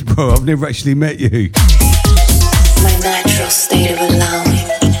years, bro, I've never actually met you. My natural state of allowing,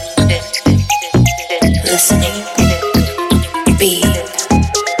 listening, be.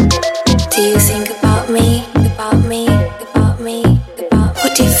 Do you think about me, about me, about me, about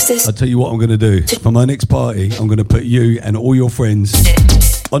what if this? I'll tell you what I'm going to do. For my next party, I'm going to put you and all your friends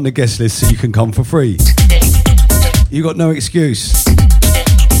on the guest list so you can come for free. You got no excuse.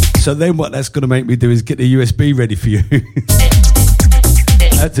 So then what that's going to make me do is get the USB ready for you.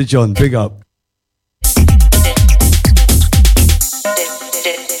 Out to John, big up.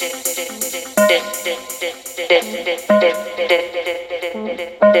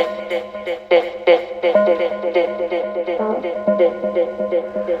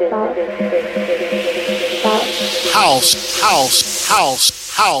 House,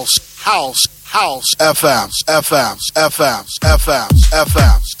 FMs.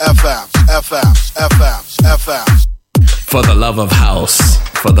 For the love of house,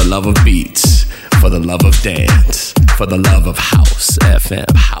 for the love of beats, for the love of dance, for the love of house,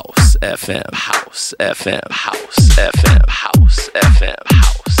 FM, house, FM, house, FM, house, FM, house, FM,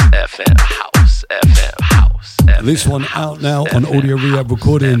 house, FM, house, FM, house. This one out now on Audio Rehab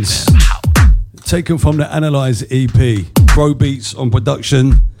Recordings. Taken from the Analyze EP. Pro Beats on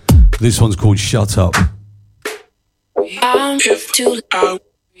production. This one's called Shut Up.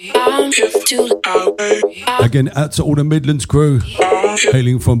 Again, out to all the Midlands crew.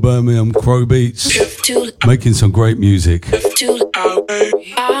 Hailing from Birmingham, Crow Beats. Making some great music.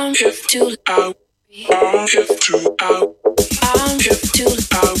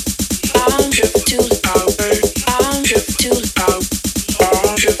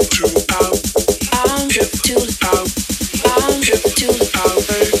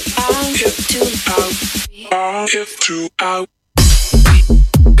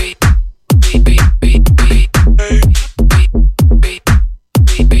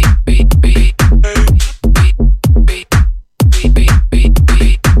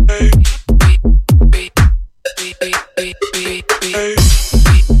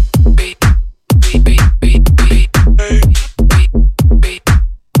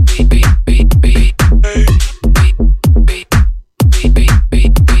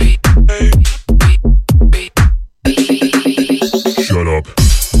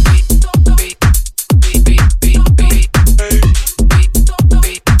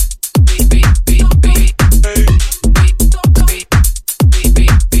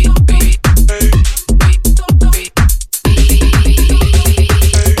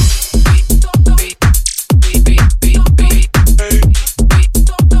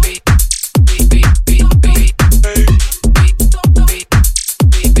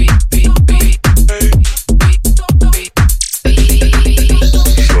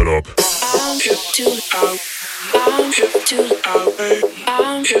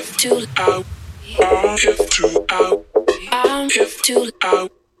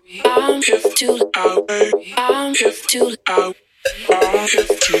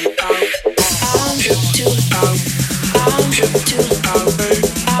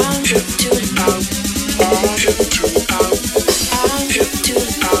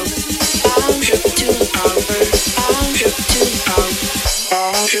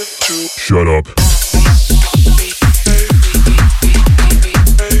 Shut up.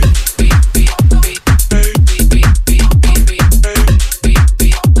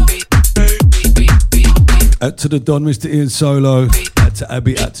 Out to the Don, Mr. Ian Solo. Out to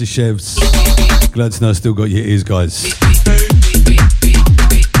Abby, out to Chevs. Glad to know I still got your ears, guys.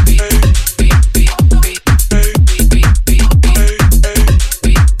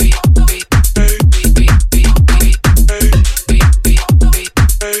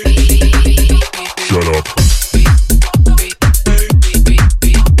 Shut up.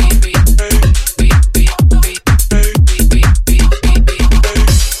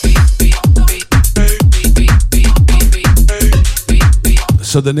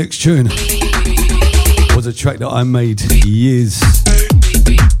 So the next tune was a track that I made years,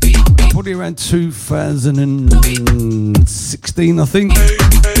 probably around 2016, I think,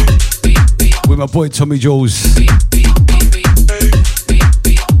 with my boy Tommy Jules.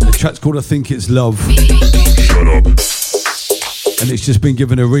 The track's called I Think It's Love. Shut up. And it's just been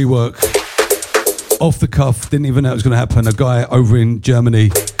given a rework. Off the cuff, didn't even know it was going to happen. A guy over in Germany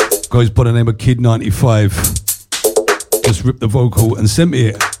goes by the name of Kid95. Just ripped the vocal and sent me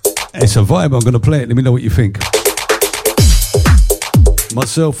it. It's a vibe, I'm going to play it. Let me know what you think.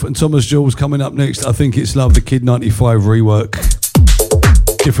 Myself and Thomas Jules coming up next. I Think It's Love, the Kid95 rework.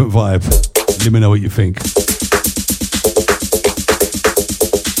 Different vibe. Let me know what you think.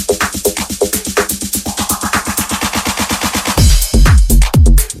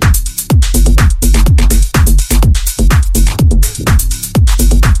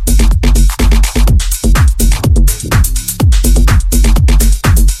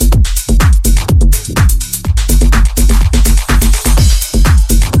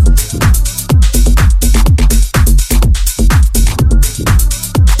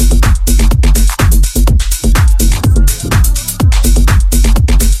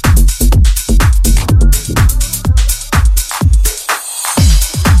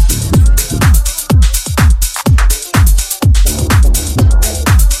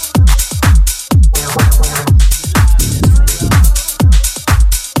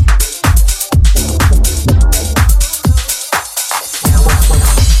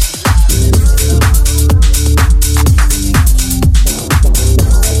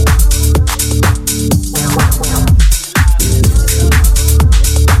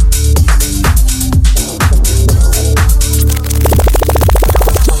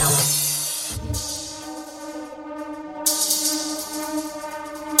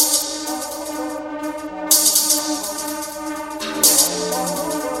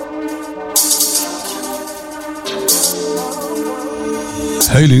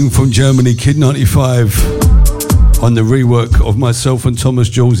 Hailing from Germany, Kid95 on the rework of myself and Thomas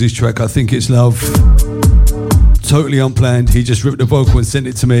Jules' track, I Think It's Love. Totally unplanned, he just ripped the vocal and sent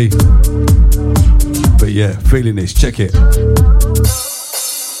it to me. But yeah, feeling this, check it.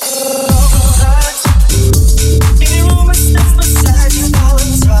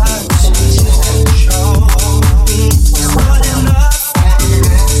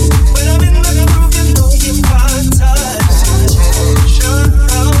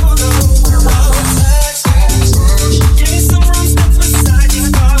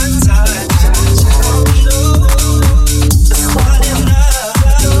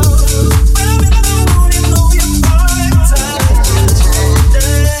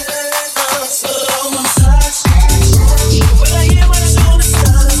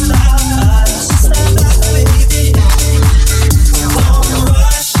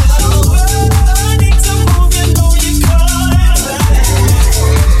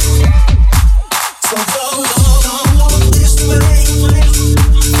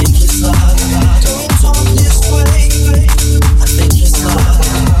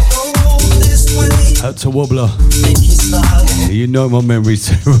 To Wobbler. You know my memory's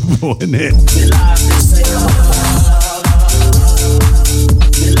terrible, isn't it?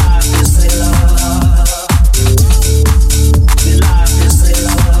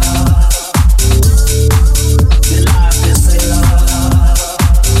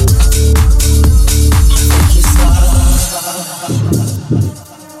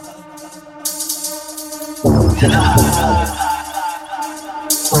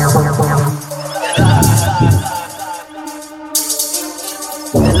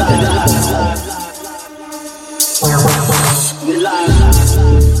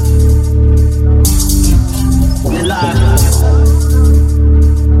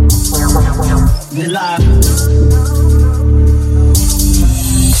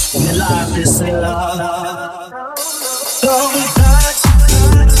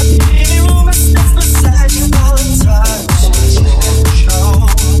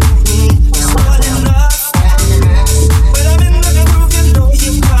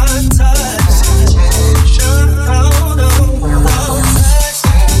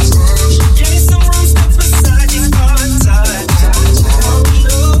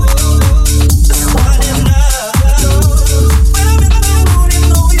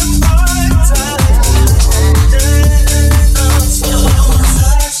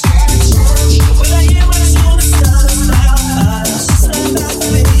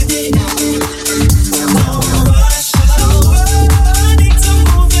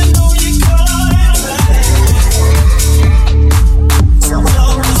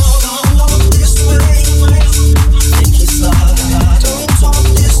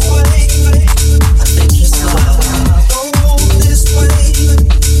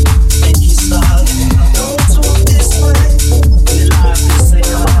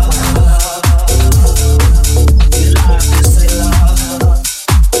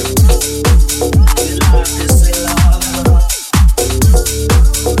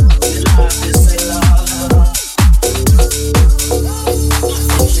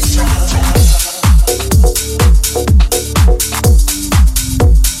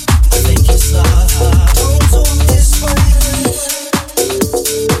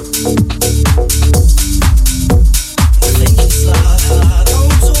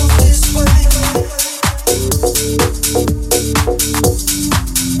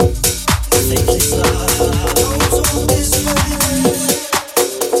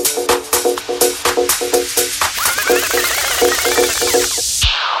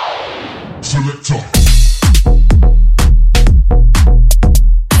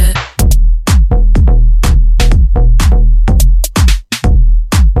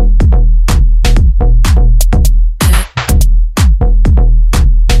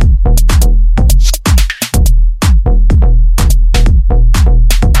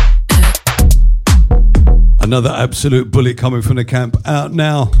 Another absolute bullet coming from the camp, out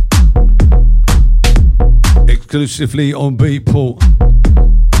now. Exclusively on Beatport.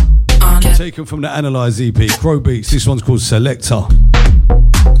 Taken from the Analyze EP, Crow Beats. This one's called Selector.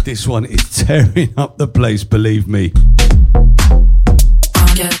 This one is tearing up the place, believe me.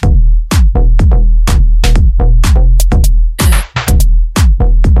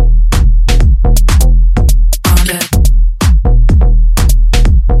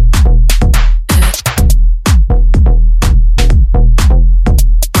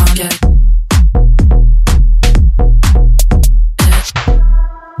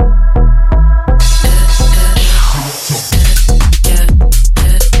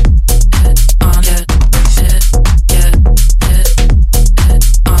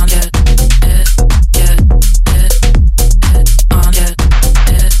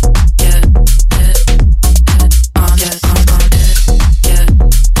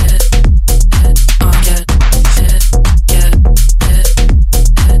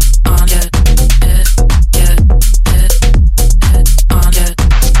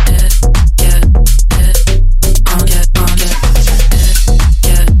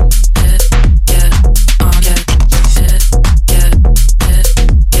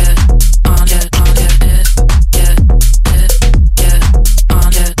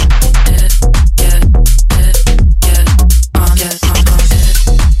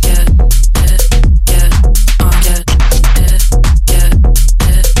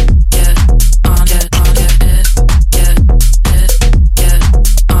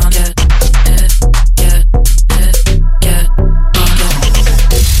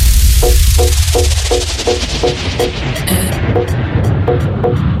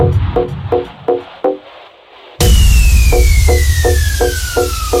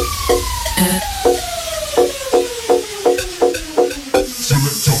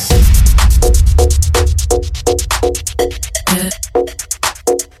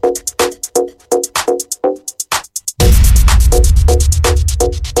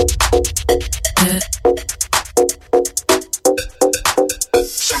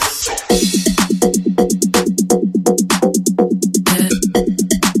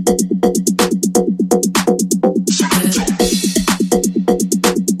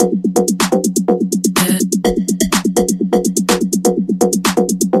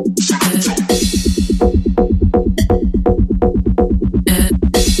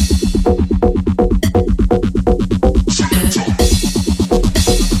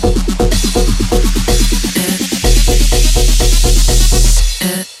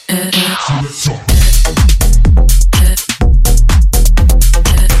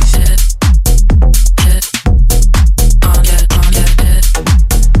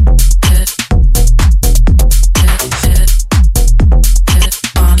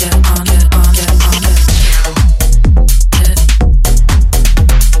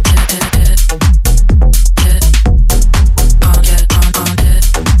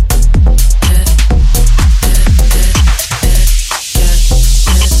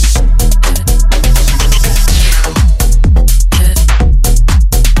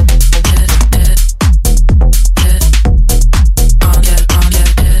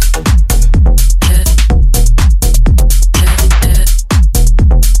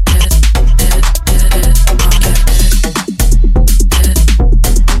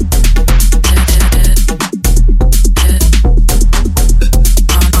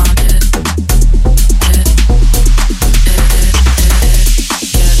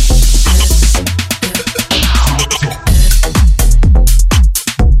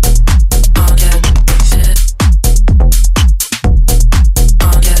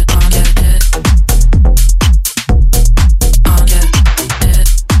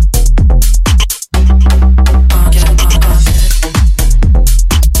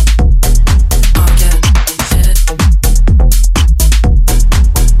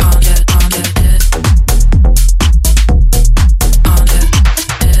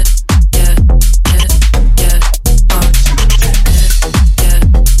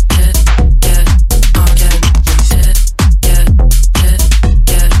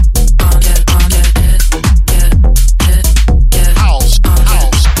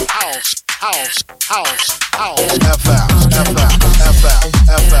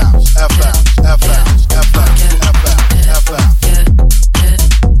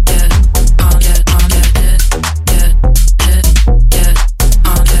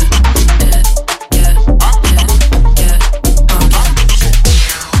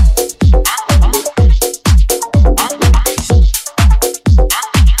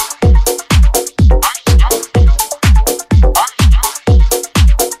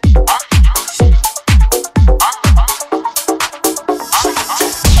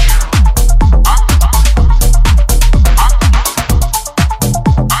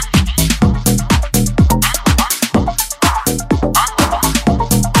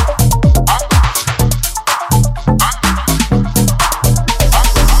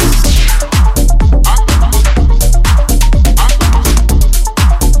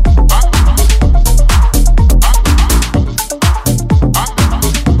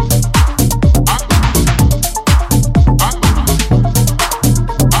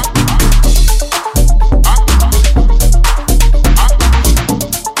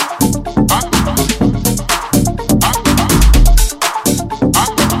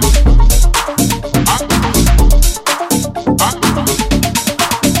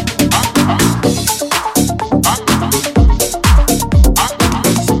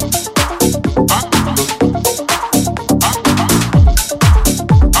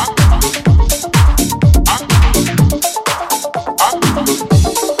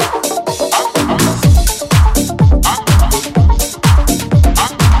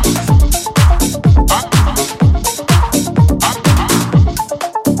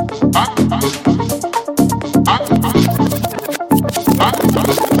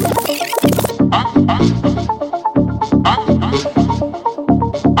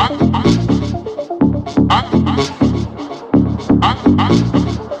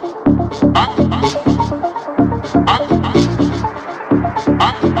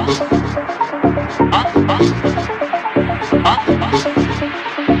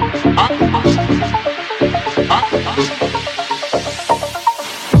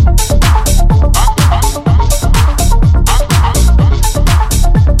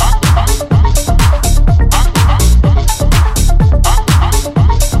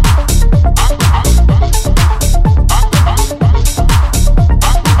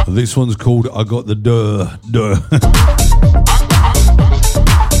 This one's called I Got the Duh.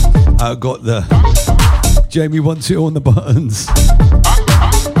 I got the Jamie wants it on the buttons.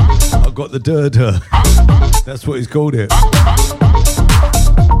 I got the duh. That's what he's called it.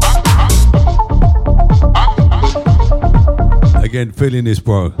 Again, feeling this,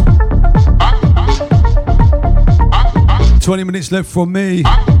 bro. 20 minutes left from me.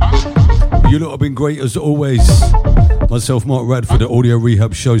 You lot have been great as always. Myself, Mark Radford, the Audio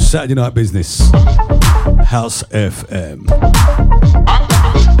Rehab Show, Saturday Night Business, House FM.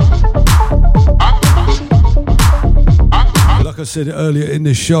 Like I said earlier in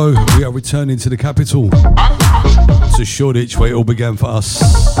the show, we are returning to the capital, to Shoreditch, where it all began for us.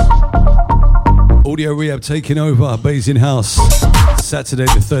 Audio Rehab taking over Basing House, Saturday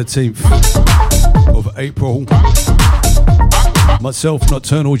the 13th of April. Myself,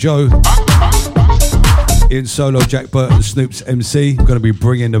 Nocturnal Joe, in solo, Jack Burton, Snoop's MC. Going to be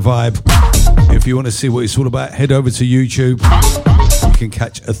bringing the vibe. If you want to see what it's all about, head over to YouTube. You can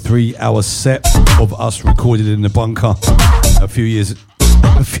catch a 3-hour set of us recorded in the bunker a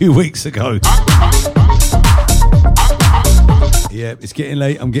few weeks ago. Yeah, it's getting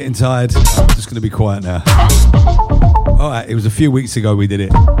late. I'm getting tired. I'm just going to be quiet now. All right, it was a few weeks ago we did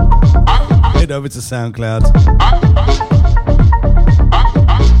it. Head over to SoundCloud.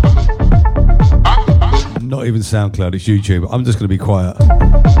 Not even SoundCloud, it's YouTube. I'm just going to be quiet.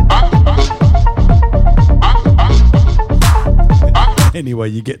 Anyway,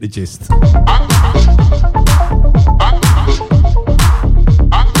 you get the gist.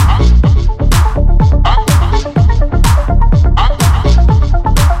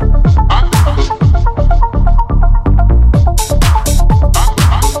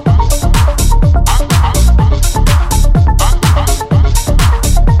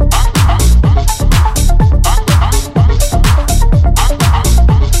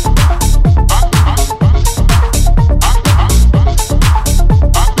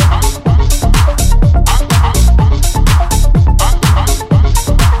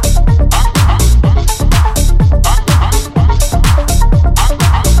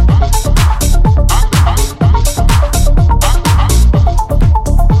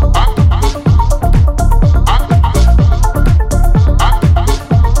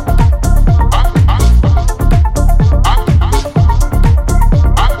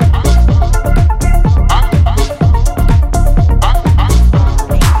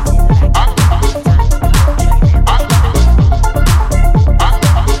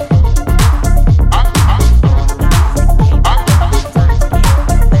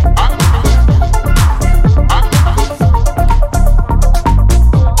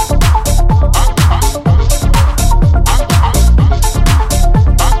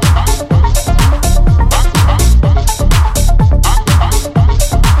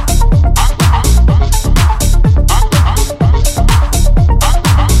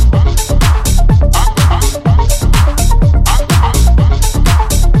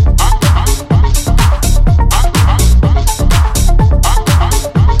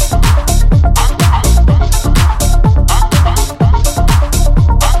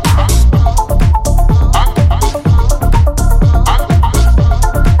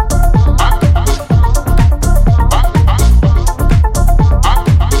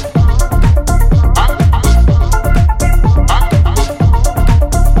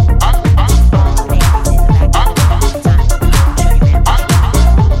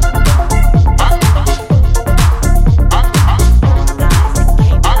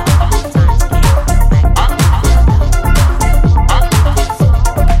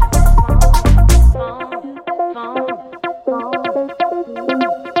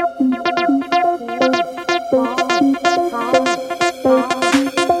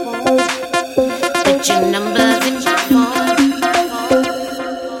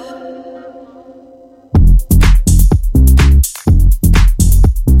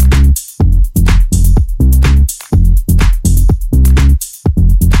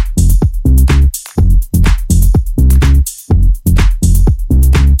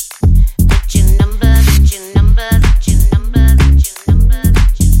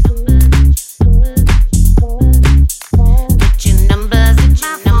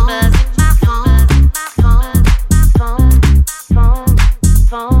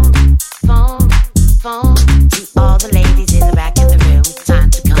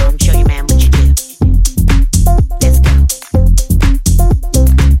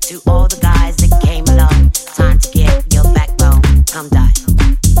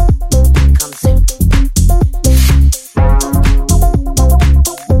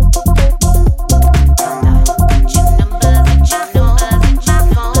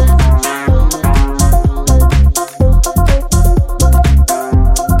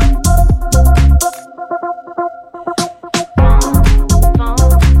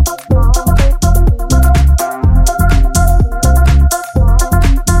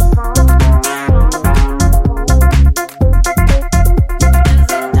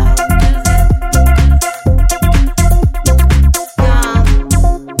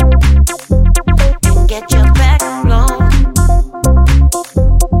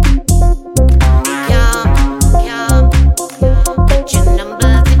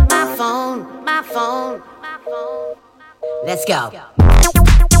 Let's go.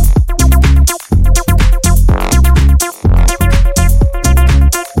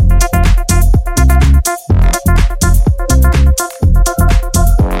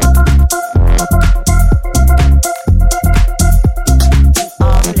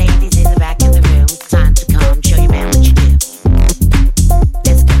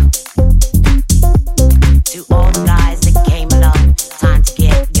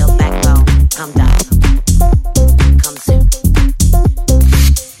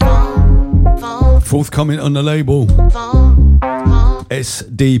 Forthcoming on the label,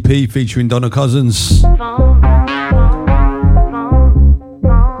 SDP featuring Donna Cousins.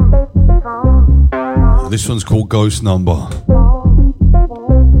 This one's called Ghost Number.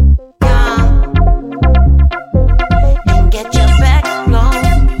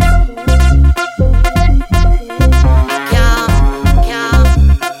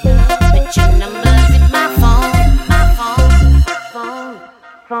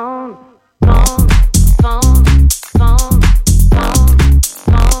 Phone.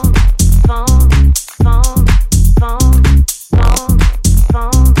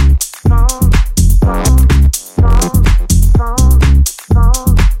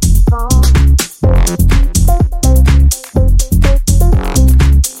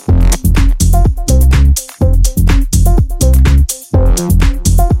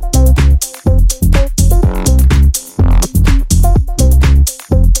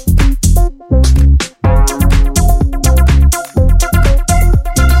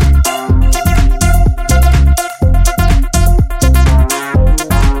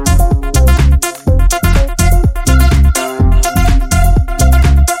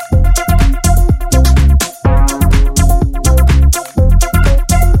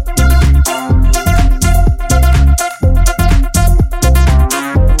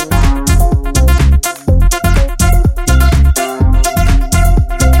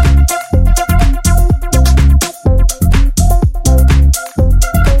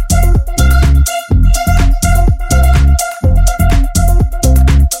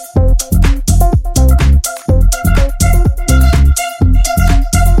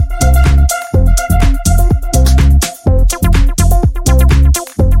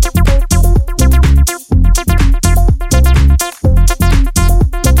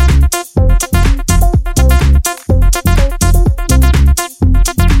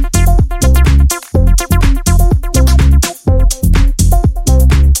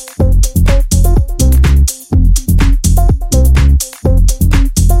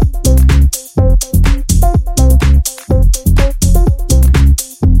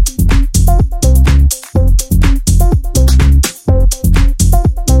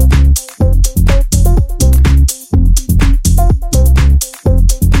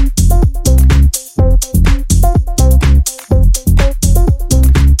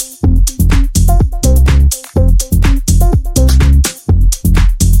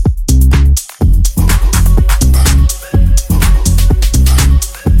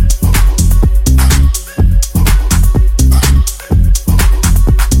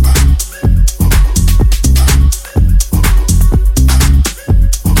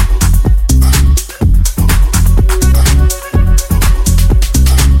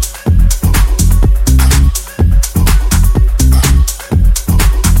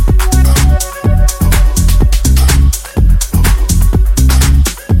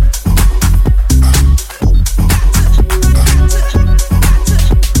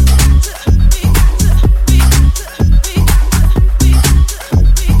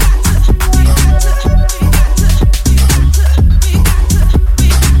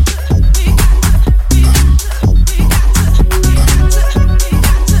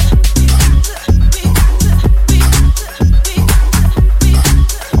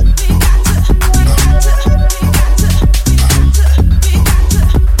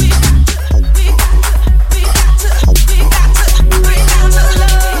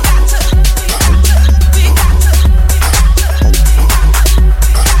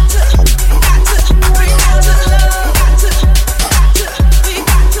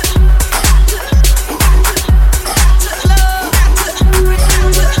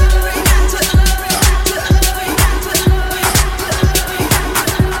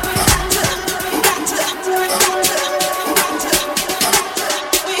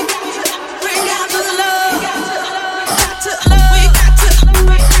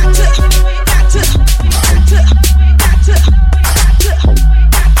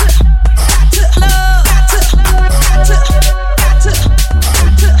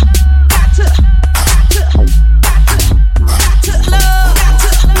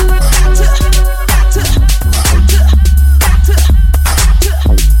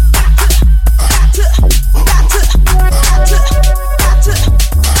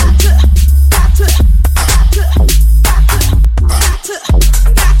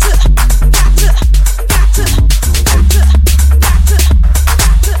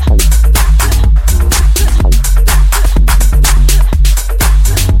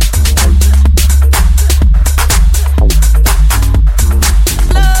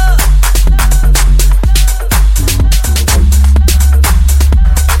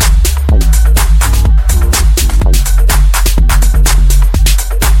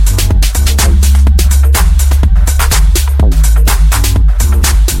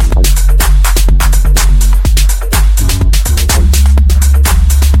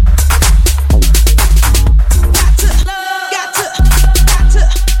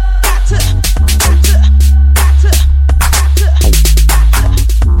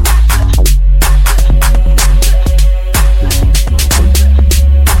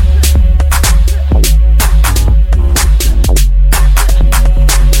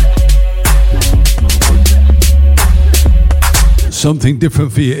 Something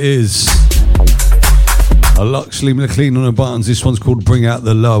different for your ears. A Luxley McLean on the buttons. This one's called Bring Out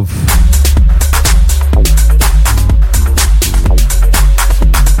the Love.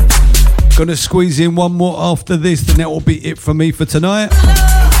 Gonna squeeze in one more after this, then that will be it from me for tonight.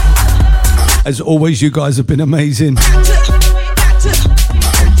 As always, you guys have been amazing.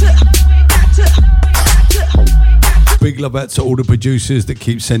 Big love out to all the producers that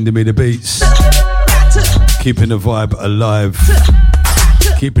keep sending me the beats. Keeping the vibe alive.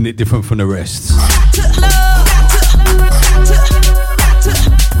 Keeping it different from the rest.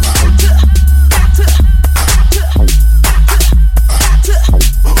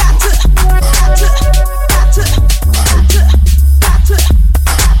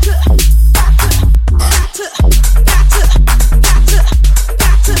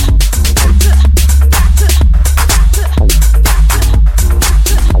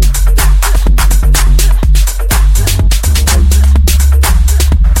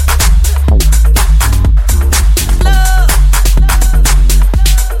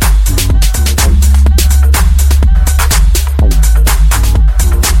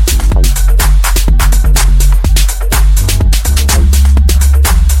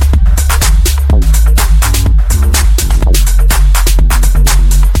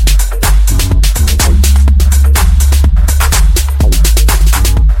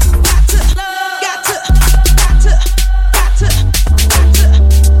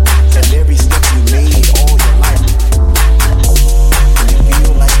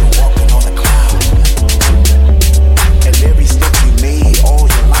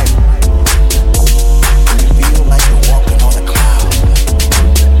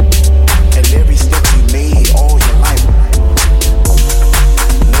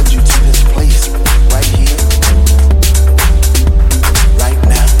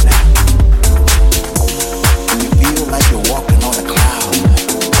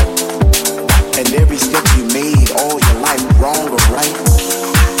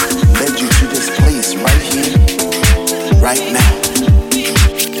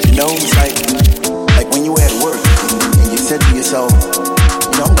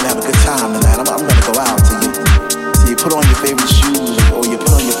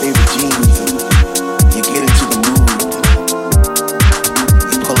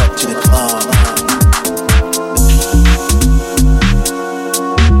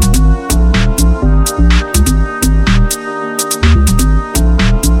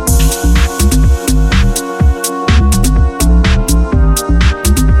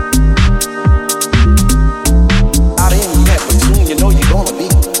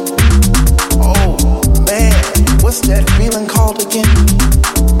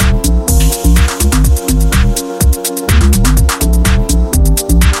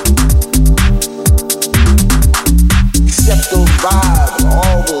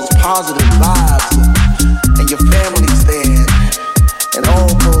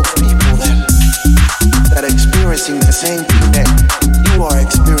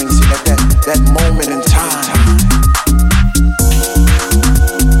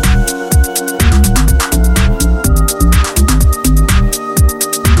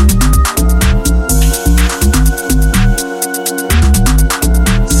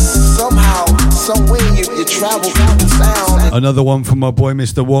 Another one from my boy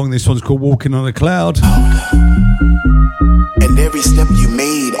Mr. Wong. This one's called Walking on a Cloud. And every step you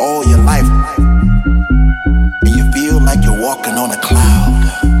made all your life, and you feel like you're walking on a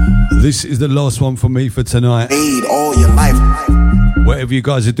cloud. This is the last one for me for tonight. Made all your life. Whatever you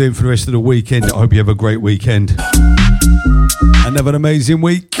guys are doing for the rest of the weekend, I hope you have a great weekend. And have an amazing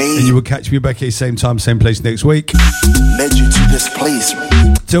week. And you will catch me back at the same time, same place next week. Led you to this place.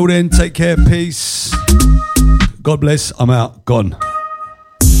 Till then, take care, peace. God bless, I'm out, gone.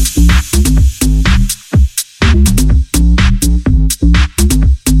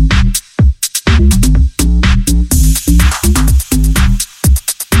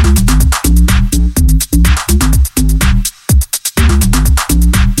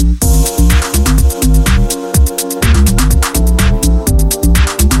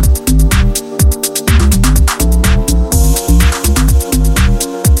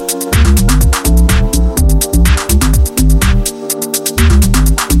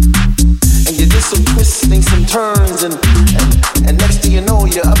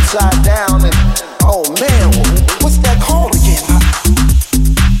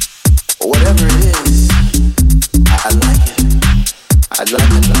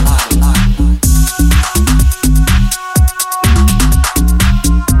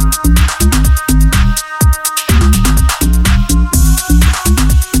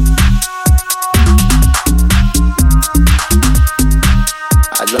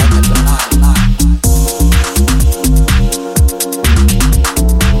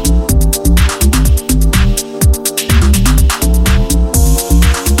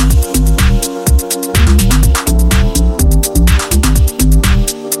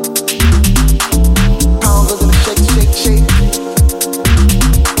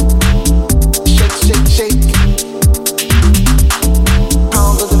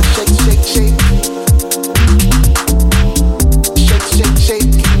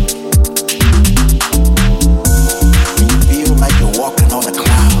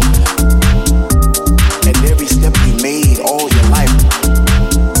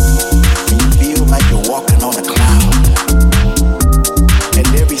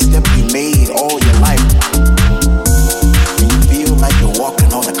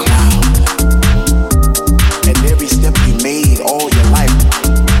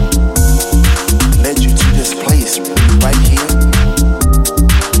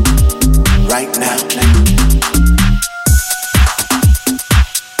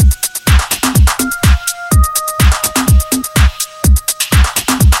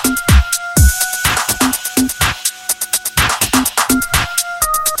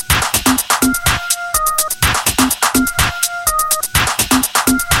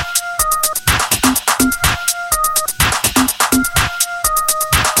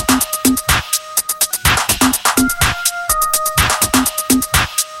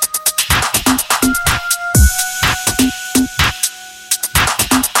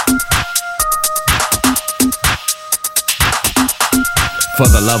 For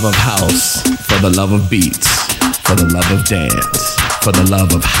the love of house, for the love of beats, for the love of dance, for the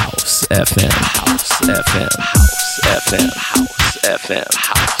love of house, FM, house, FM, house, FM, house, FM,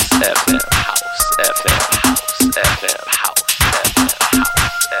 house, FM.